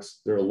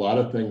parts. There are a lot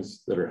of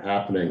things that are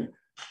happening.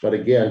 But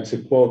again, to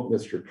quote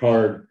Mr.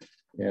 Card,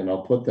 and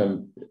I'll put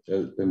them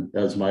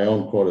as my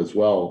own quote as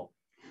well,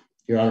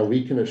 Your Honor,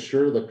 we can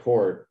assure the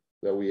court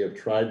that we have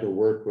tried to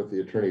work with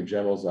the Attorney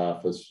General's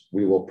office.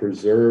 We will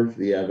preserve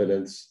the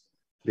evidence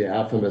on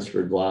behalf of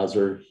Mr.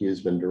 Glaser. He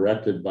has been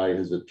directed by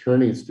his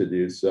attorneys to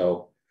do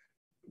so.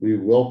 We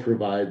will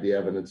provide the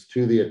evidence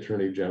to the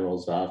Attorney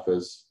General's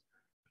office.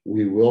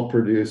 We will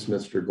produce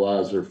Mr.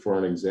 Glaser for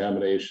an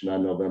examination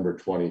on November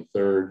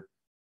 23rd.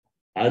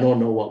 I don't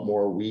know what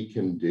more we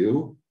can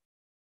do.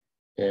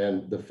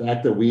 And the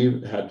fact that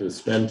we've had to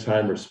spend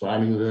time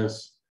responding to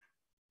this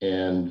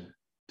and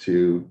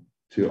to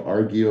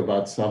argue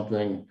about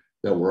something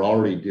that we're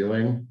already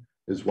doing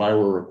is why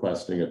we're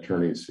requesting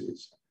attorney's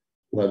fees.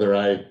 Whether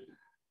I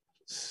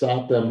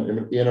sought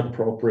them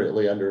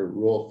inappropriately under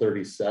Rule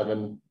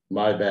 37,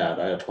 my bad,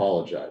 I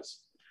apologize.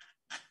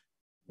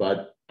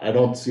 But I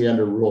don't see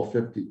under Rule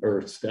 50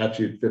 or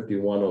Statute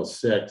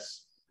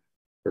 5106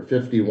 or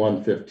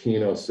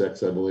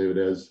 511506, I believe it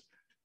is,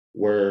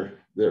 where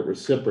that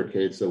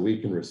reciprocates that we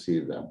can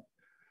receive them.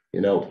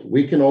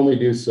 We can only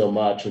do so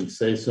much and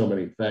say so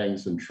many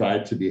things and try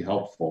to be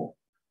helpful.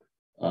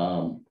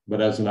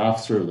 But as an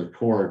officer of the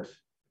court,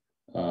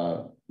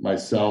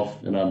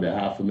 myself and on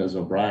behalf of Ms.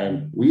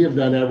 O'Brien, we have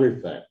done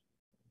everything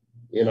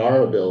in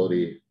our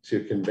ability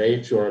to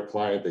convey to our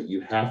client that you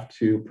have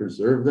to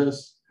preserve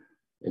this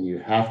and you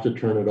have to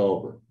turn it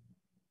over.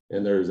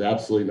 And there is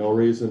absolutely no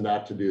reason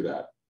not to do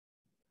that.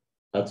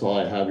 That's all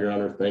I have, Your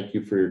Honor. Thank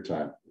you for your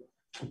time.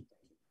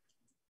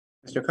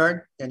 Mr.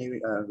 Card, any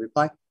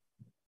reply?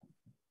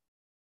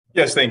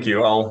 Yes, thank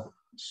you. I'll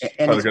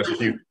address a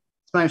few.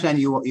 my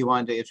understanding you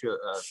wanted to issue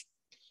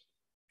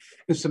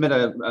submit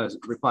a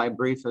reply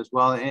brief as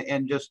well,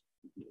 and just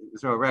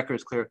so our record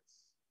is clear,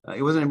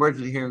 it was an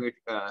emergency hearing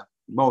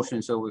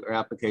motion, or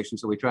application,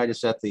 so we tried to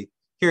set the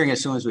hearing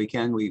as soon as we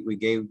can. We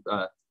gave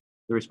the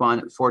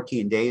respondent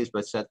 14 days,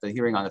 but set the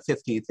hearing on the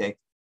 15th day.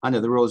 Under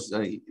the rules,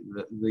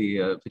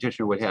 the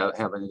petitioner would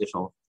have an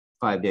additional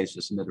 5 days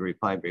to submit a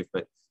reply brief.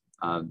 But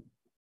and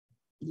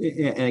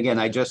again,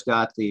 I just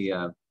got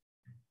the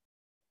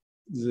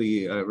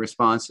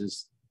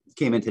responses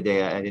came in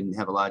today. I didn't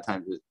have a lot of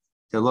time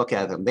to look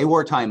at them. They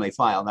were timely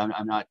filed.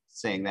 I'm not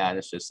saying that.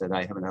 It's just that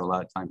I haven't had a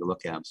lot of time to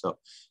look at them. So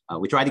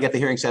we tried to get the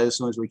hearing set as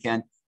soon as we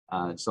can.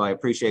 So I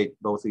appreciate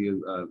both of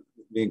you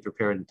being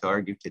prepared to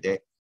argue today.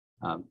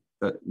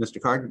 But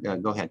Mr. Card,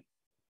 go ahead.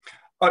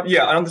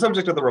 Yeah, on the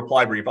subject of the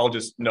reply brief, I'll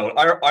just note,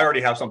 I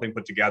already have something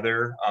put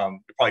together. We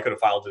probably could have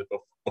filed it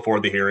before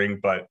the hearing,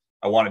 but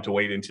I wanted to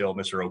wait until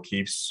Mr.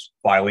 O'Keefe's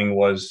filing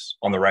was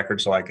on the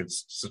record so I could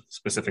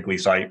specifically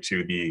cite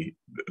to the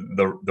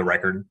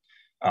record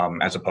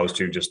as opposed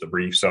to just the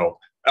brief. So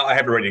I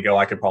have it ready to go.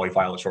 I could probably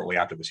file it shortly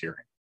after this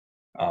hearing.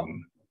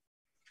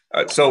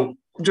 So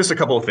just a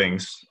couple of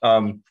things.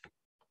 I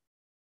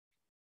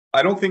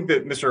don't think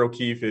that Mr.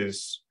 O'Keefe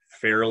is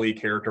fairly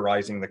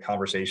characterizing the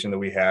conversation that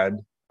we had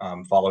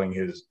following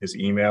his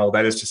email.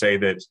 That is to say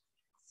that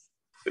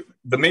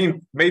the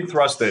main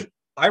thrust that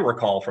I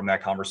recall from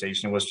that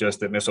conversation was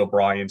just that Ms.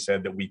 O'Brien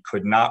said that we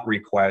could not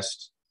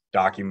request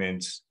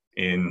documents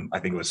in, I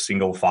think it was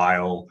single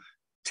file,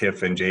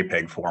 TIFF and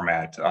JPEG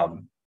format.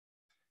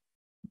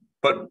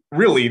 But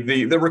really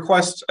the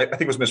request, I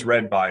think was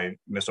misread by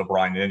Ms.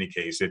 O'Brien in any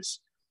case.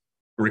 It's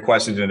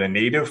requested in a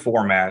native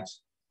format,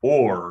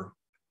 or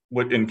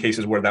in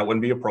cases where that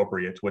wouldn't be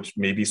appropriate, which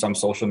may be some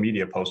social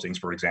media postings,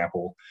 for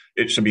example,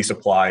 it should be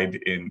supplied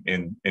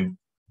in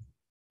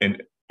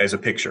as a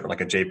picture,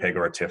 like a JPEG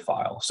or a TIFF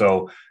file.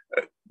 So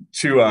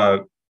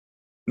to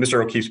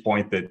Mr. O'Keefe's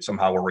point that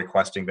somehow we're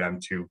requesting them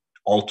to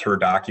alter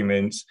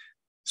documents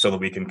so that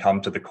we can come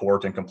to the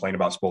court and complain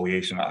about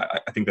spoliation, I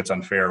think that's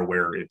unfair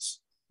where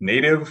it's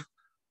native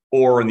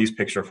or in these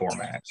picture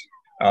formats.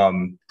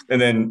 And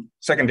then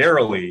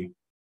secondarily,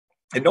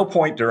 at no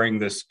point during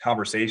this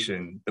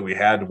conversation that we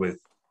had with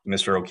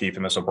Mr. O'Keefe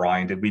and Ms.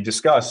 O'Brien did we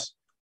discuss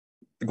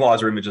the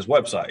Glosser Images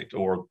website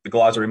or the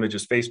Glosser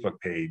Images Facebook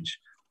page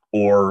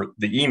or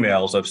the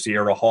emails of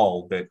Sierra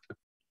Hall that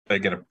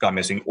again got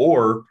missing,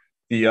 or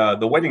the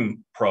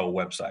WeddingPro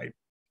website.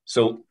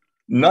 So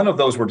none of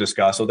those were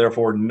discussed. So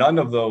therefore, none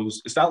of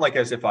those. It's not like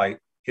as if I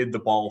hid the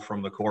ball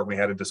from the court. We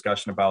had a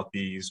discussion about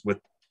these with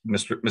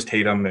Ms.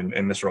 Tatum and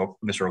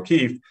Mr.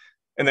 O'Keefe,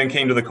 and then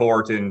came to the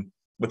court and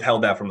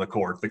withheld that from the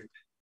court.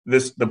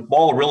 The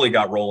ball really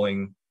got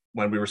rolling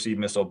when we received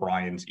Ms.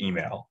 O'Brien's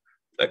email.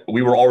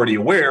 We were already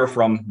aware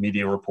from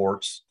media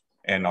reports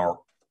and our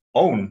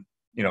own,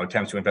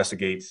 attempts to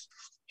investigate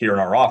here in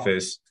our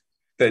office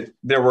that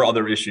there were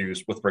other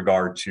issues with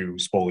regard to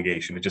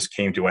spoliation. It just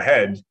came to a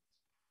head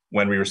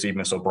when we received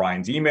Ms.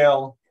 O'Brien's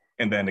email,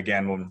 and then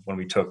again when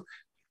we took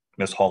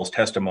Ms. Hall's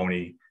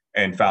testimony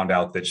and found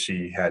out that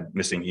she had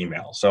missing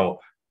emails. So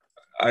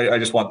I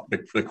just want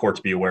the court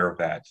to be aware of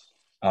that.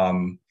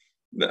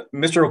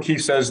 Mr.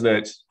 O'Keefe says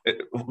that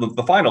one of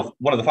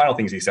the final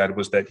things he said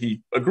was that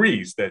he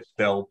agrees that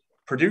they'll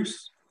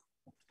produce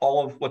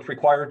all of what's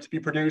required to be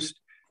produced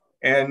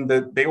and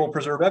that they will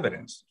preserve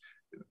evidence.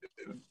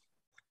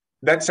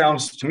 That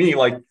sounds to me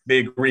like they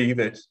agree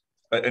that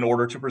in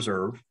order to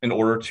preserve, in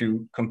order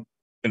to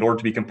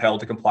be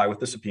compelled to comply with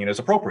the subpoena is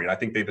appropriate. I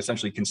think they've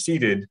essentially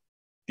conceded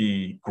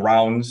the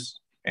grounds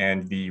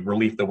and the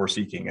relief that we're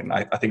seeking. And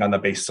I think on the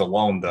basis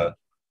alone, the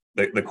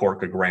court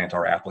could grant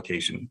our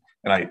application.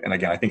 And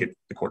again, I think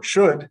the court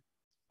should,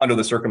 under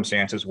the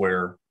circumstances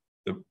where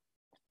the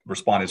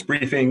respondent's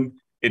briefing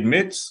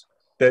admits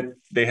that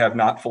they have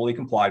not fully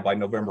complied by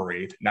November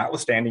 8th,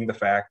 notwithstanding the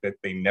fact that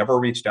they never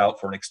reached out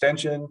for an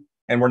extension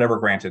and were never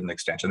granted an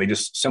extension. They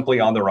just simply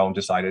on their own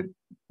decided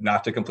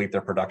not to complete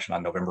their production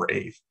on November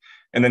 8th.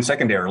 And then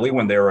secondarily,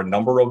 when there are a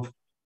number of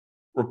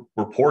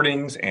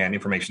reportings and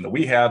information that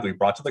we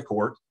brought to the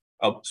court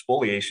of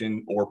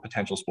spoliation or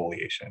potential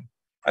spoliation.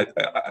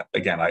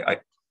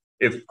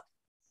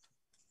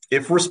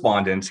 If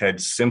respondents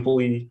had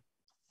simply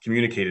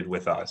communicated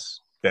with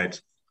us that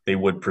they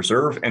would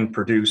preserve and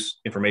produce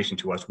information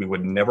to us, we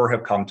would never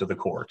have come to the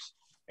court.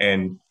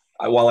 And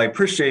while I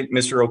appreciate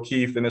Mr.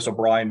 O'Keefe and Ms.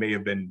 O'Brien may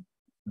have been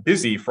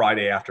busy that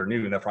Friday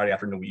afternoon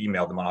we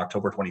emailed them on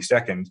October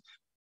 22nd,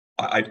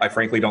 I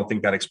frankly don't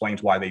think that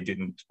explains why they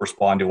didn't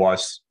respond to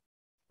us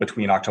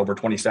between October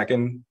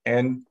 22nd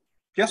and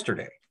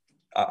yesterday.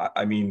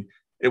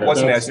 It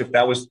wasn't as if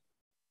that was.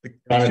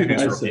 I'll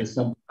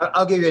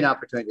give you an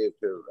opportunity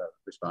to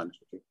respond.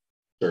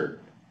 Sure.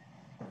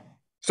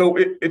 So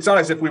it's not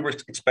as if we were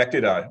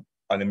expected an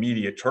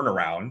immediate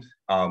turnaround.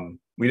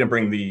 We didn't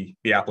bring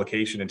the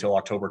application until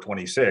October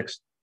 26th.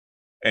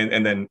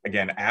 And then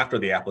again, after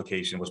the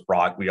application was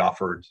brought, we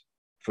offered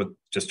for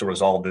just to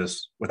resolve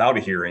this without a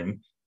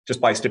hearing,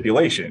 just by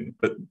stipulation,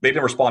 but they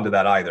didn't respond to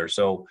that either.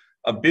 So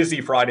a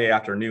busy Friday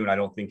afternoon, I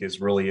don't think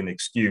is really an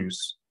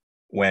excuse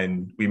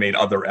when we made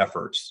other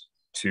efforts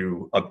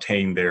to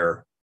obtain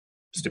their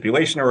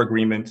stipulation or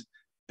agreement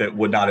that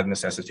would not have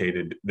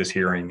necessitated this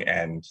hearing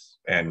and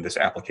this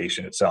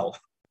application itself.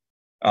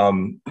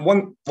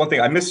 One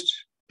thing I missed,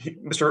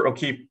 Mr.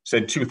 O'Keefe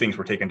said two things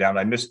were taken down.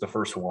 I missed the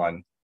first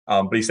one,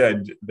 but he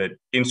said that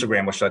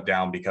Instagram was shut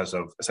down because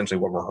of essentially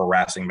what were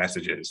harassing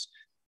messages.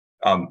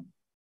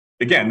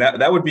 Again,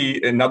 that would be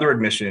another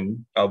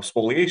admission of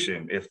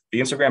spoliation. If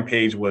the Instagram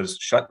page was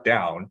shut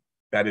down,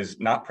 that is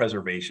not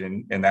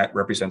preservation, and that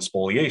represents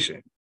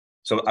spoliation.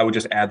 So I would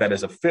just add that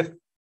as a fifth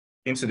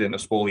incident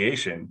of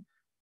spoliation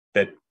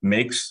that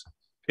makes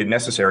it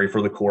necessary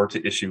for the court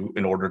to issue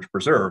an order to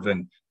preserve.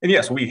 And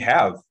yes, we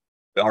have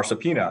our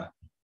subpoena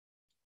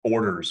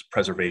orders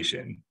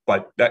preservation,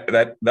 but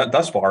that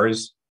thus far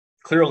is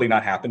clearly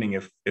not happening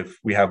if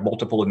we have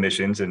multiple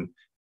admissions and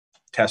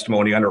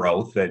testimony under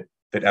oath that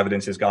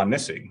evidence has gone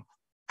missing.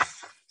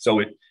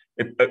 So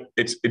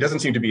it doesn't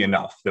seem to be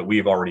enough that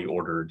we've already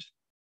ordered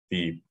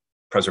the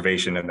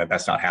preservation and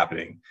that's not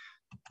happening.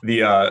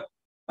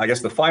 I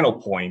guess the final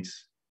point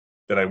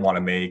that I want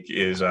to make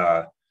is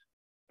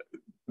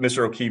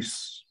Mr.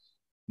 O'Keefe's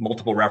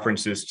multiple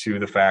references to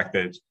the fact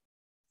that,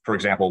 for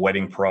example,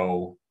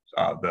 WeddingPro,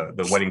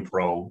 the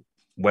WeddingPro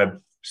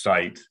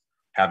website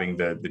having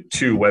the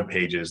two web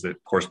pages that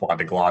correspond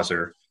to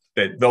Glosser,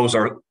 that those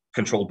are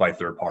controlled by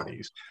third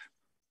parties.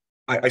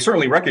 I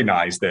certainly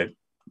recognize that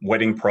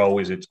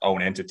WeddingPro is its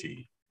own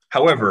entity.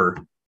 However,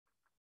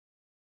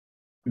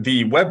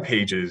 the web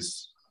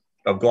pages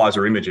of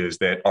Glosser images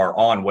that are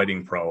on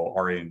WeddingPro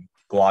are in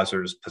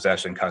Glosser's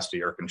possession,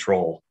 custody, or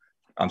control.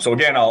 So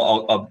again,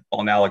 I'll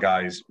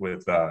analogize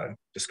with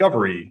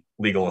discovery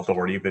legal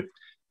authority that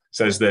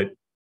says that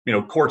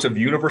courts have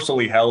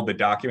universally held that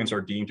documents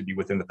are deemed to be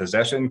within the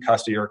possession,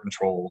 custody, or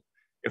control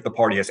if the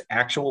party has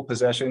actual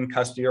possession,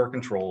 custody, or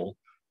control,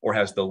 or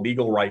has the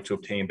legal right to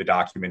obtain the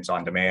documents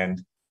on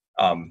demand.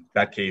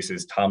 That case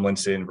is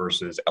Tomlinson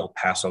versus El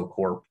Paso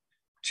Corp.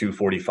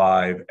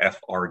 245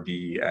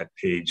 FRD at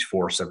page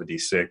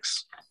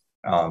 476.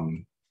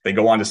 They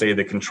go on to say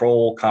that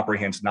control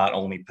comprehends not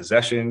only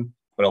possession,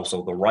 but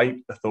also the right,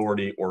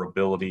 authority, or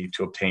ability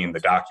to obtain the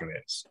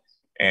documents.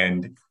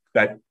 And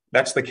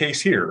that's the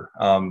case here.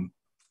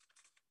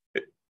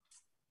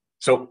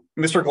 So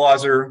Mr.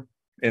 Glosser,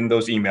 in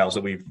those emails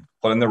that we've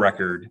put on the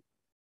record,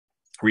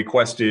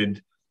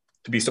 requested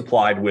to be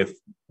supplied with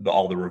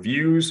all the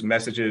reviews,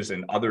 messages,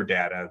 and other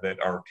data that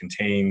are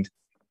contained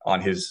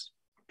on his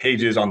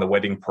pages on the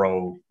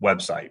WeddingPro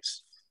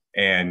websites.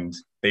 And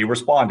they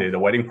responded, a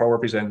WeddingPro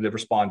representative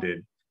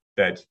responded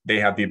that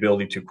they have the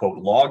ability to, quote,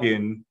 log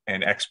in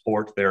and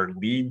export their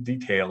lead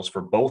details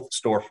for both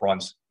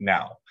storefronts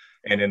now.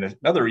 And in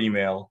another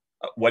email,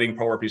 a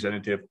WeddingPro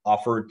representative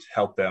offered to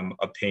help them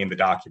obtain the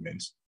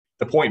documents.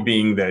 The point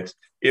being that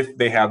if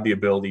they have the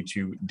ability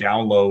to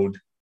download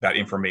that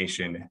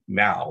information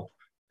now,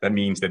 that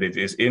means that it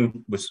is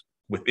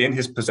within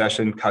his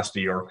possession,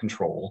 custody, or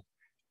control.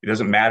 It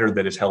doesn't matter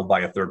that it's held by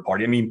a third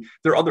party. I mean,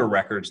 there are other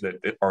records that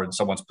are in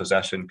someone's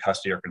possession,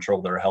 custody, or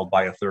control that are held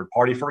by a third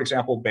party. For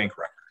example, bank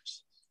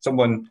records.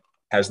 Someone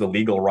has the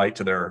legal right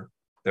to their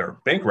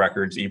bank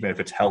records, even if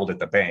it's held at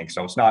the bank.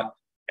 So it's not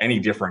any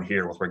different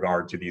here with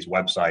regard to these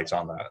websites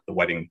on the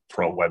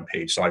WeddingPro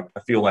webpage. So I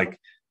feel like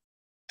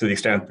to the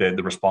extent that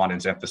the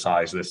respondents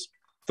emphasize this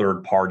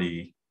third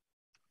party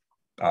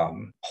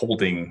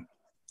holding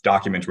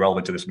documents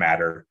relevant to this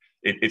matter,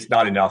 it's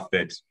not enough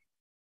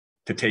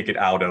to take it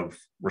out of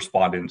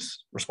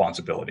respondents'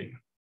 responsibility.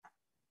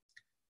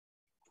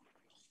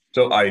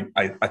 So I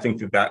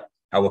think that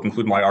I will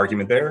conclude my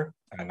argument there,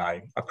 and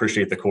I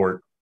appreciate the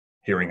court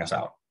hearing us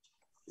out.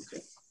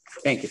 Okay.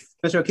 Thank you.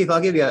 Mr. O'Keefe,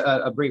 I'll give you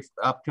a brief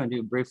opportunity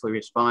to briefly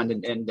respond.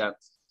 And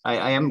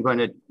I am going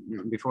to,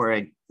 before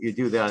you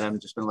do that, I'm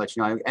just going to let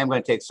you know, I'm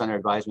going to take this under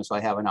advisement so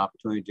I have an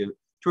opportunity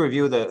to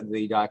review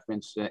the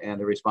documents and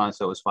the response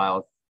that was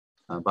filed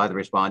by the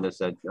respondents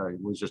that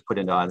was just put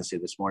into Odyssey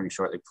this morning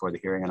shortly before the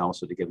hearing, and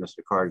also to give Mr.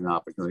 Card an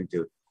opportunity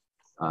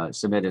to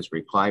submit his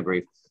reply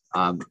brief.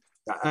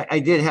 I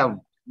did have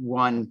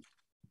one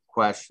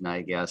question,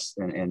 I guess,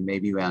 and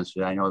maybe you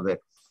answered it. I know that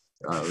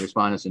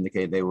respondents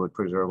indicated they would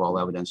preserve all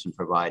evidence and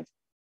provide,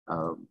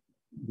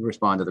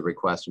 respond to the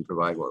request and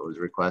provide what was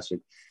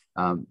requested.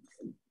 And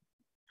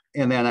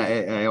then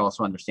I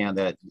also understand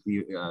that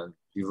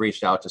you've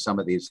reached out to some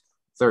of these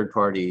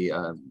third-party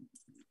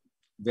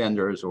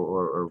vendors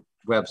or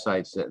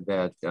websites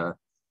that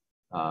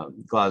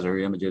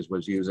Glosser Images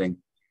was using,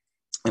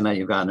 and then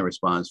you've gotten a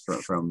response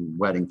from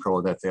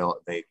WeddingPro that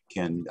they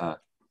can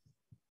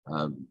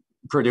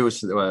produce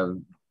the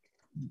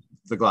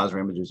Glosser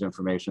Images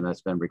information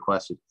that's been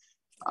requested.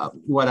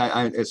 What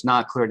it's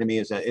not clear to me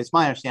is that it's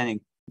my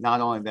understanding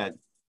not only that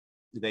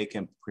they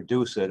can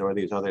produce it or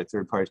these other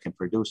third parties can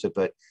produce it,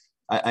 but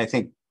I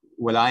think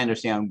what I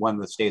understand one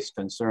of the state's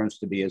concerns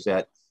to be is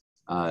that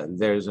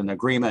there's an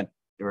agreement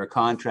or a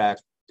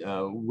contract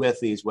with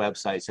these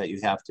websites that you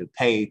have to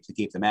pay to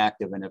keep them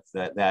active, and if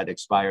that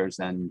expires,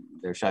 then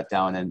they're shut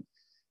down. And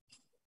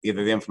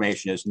either the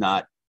information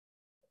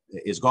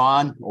is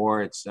gone,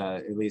 or it's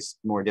at least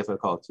more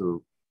difficult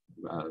to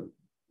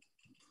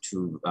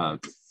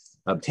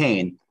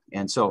obtain.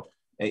 And so,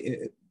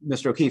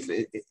 Mr.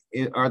 O'Keefe,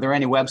 are there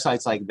any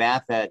websites like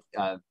that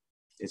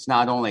it's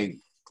not only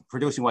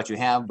producing what you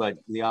have, but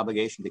the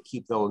obligation to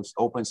keep those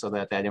open so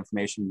that that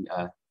information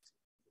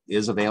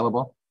is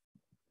available?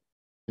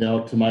 You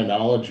know, to my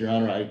knowledge, Your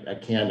Honor, I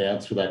can't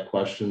answer that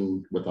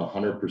question with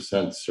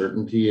 100%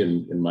 certainty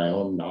in my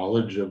own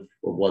knowledge of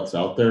what's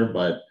out there.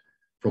 But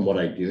from what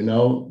I do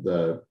know,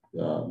 the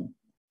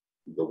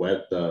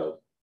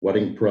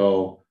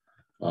WeddingPro,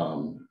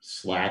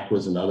 Slack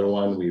was another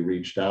one. We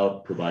reached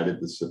out, provided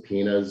the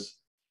subpoenas.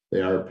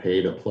 They are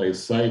pay-to-play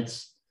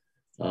sites.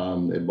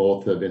 They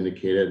both have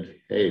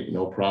indicated, hey,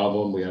 no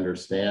problem. We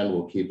understand.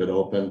 We'll keep it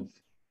open.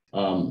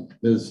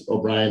 Ms.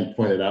 O'Brien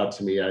pointed out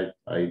to me,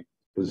 I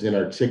was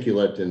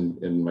inarticulate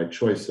in my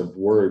choice of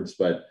words,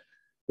 but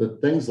the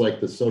things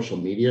like the social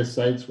media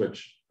sites,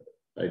 which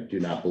I do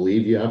not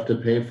believe you have to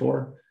pay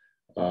for,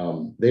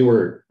 they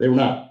were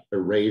not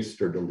erased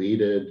or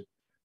deleted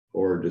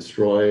or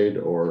destroyed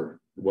or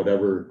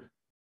whatever,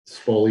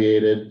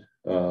 spoliated.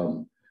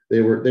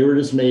 They were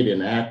just made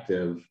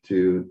inactive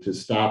to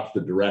stop the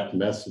direct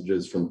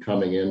messages from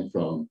coming in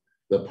from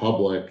the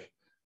public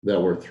that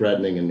were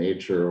threatening in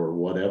nature or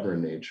whatever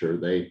in nature.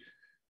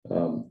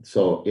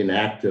 So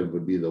inactive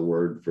would be the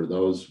word for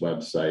those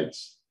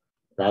websites,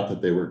 not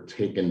that they were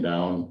taken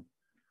down.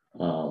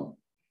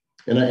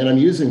 And I'm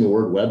using the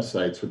word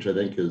websites, which I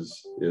think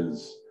is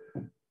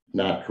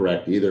not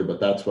correct either,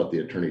 but that's what the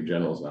Attorney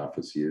General's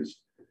office used.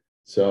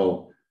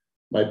 So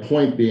my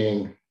point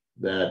being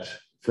that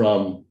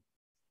from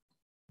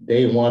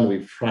day one,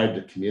 we've tried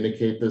to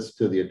communicate this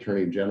to the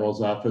Attorney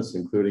General's office,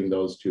 including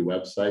those two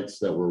websites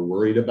that we're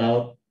worried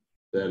about,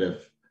 that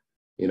if,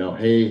 you know,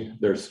 hey,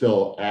 they're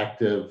still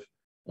active,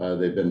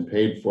 they've been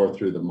paid for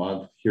through the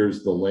month,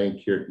 here's the link,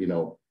 here, you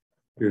know,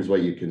 here's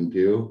what you can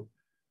do.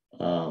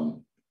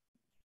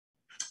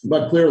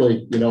 But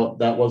clearly, you know,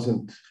 that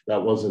wasn't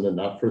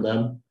enough for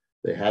them.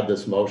 They had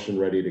this motion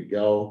ready to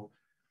go.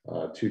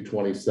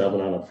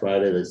 2/27 on a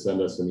Friday, they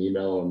send us an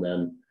email, and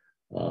then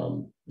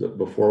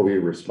before we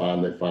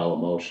respond, they file a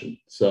motion.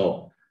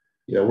 So,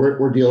 you know,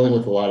 we're dealing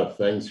with a lot of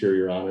things here,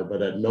 Your Honor,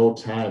 but at no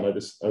time, I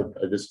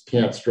just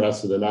can't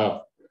stress it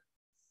enough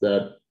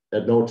that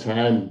at no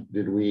time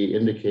did we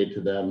indicate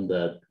to them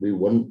that we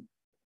wouldn't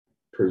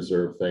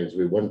preserve things,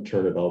 we wouldn't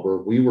turn it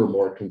over. We were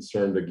more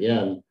concerned,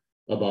 again,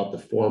 about the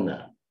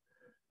format.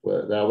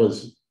 But that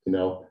was, you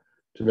know,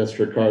 to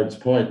Mr. Card's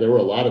point, there were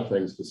a lot of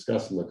things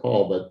discussed in the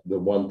call, but the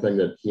one thing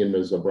that he and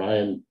Ms.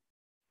 O'Brien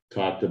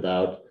talked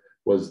about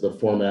was the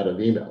format of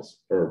emails.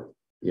 Or,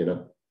 you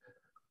know,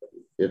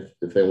 if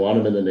they want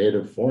them in the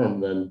native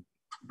form, then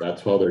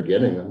that's how they're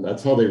getting them.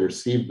 That's how they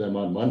received them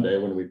on Monday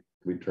when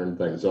we turned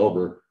things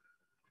over.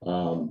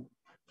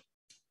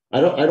 I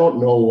don't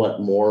know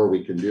what more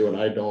we can do, and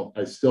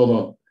I still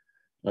don't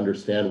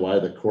understand why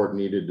the court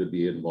needed to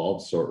be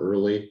involved so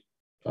early.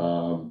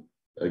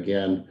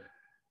 Again,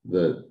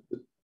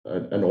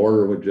 an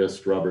order would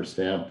just rubber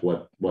stamp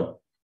what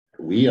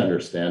we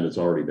understand has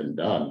already been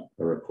done,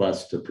 a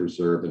request to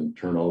preserve and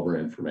turn over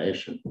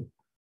information.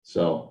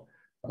 So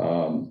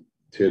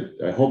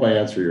I hope I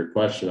answer your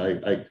question.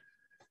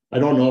 I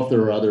don't know if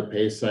there are other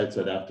pay sites.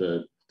 I'd have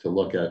to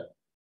look at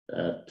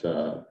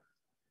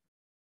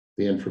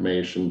the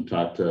information,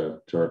 talk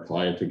to our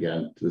client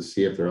again to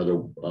see if there are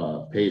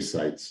other pay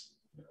sites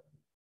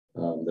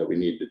that we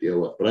need to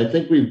deal with. But I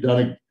think we've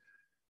done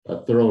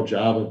a thorough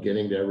job of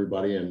getting to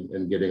everybody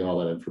and getting all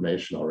that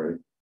information already.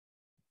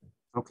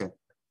 Okay.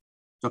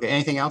 Okay,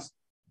 anything else?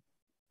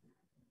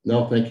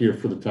 No, thank you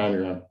for the time,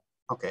 Your Honor.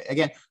 Okay,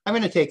 again, I'm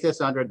going to take this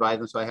under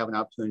advisement so I have an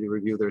opportunity to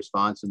review the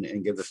response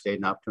and give the state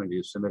an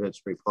opportunity to submit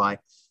its reply.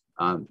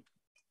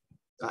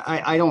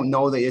 I don't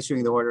know that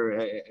issuing the order,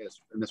 as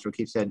Mr.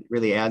 O'Keefe said,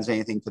 really adds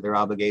anything to their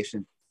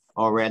obligation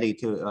already,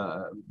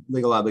 to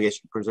legal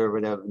obligation to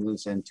preserve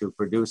evidence and to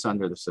produce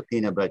under the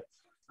subpoena, but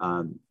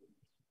I'm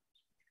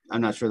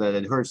not sure that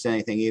it hurts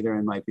anything either,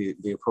 and might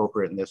be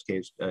appropriate in this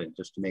case,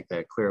 just to make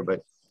that clear.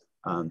 But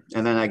and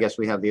then I guess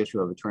we have the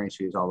issue of attorney's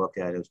fees I'll look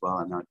at as well.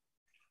 I'm not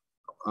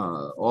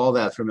all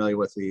that familiar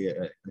with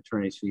the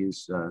attorney's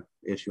fees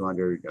issue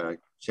under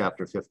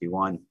Chapter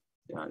 51.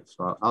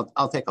 So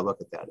I'll take a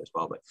look at that as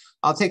well. But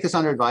I'll take this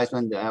under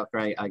advisement after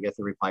I get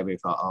the reply brief.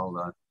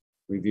 I'll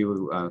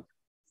review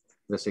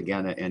this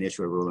again and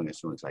issue a ruling as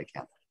soon as I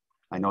can.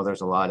 I know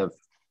there's a lot of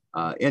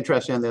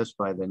interest in this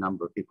by the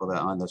number of people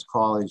that on this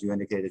call. As you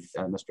indicated,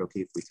 Mr.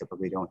 O'Keefe, we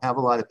typically don't have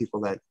a lot of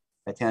people that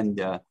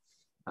attend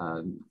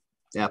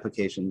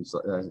applications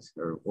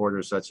or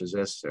orders such as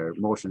this, or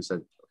motions that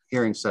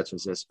hearings such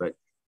as this, but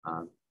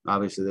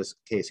obviously this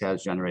case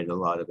has generated a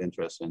lot of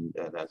interest, and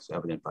that's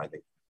evident by the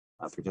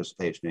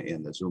participation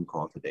in the Zoom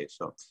call today.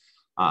 So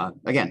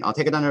again, I'll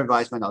take it under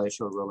advisement. I'll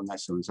issue a ruling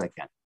as soon as I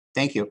can.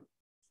 Thank you.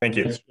 Thank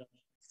you.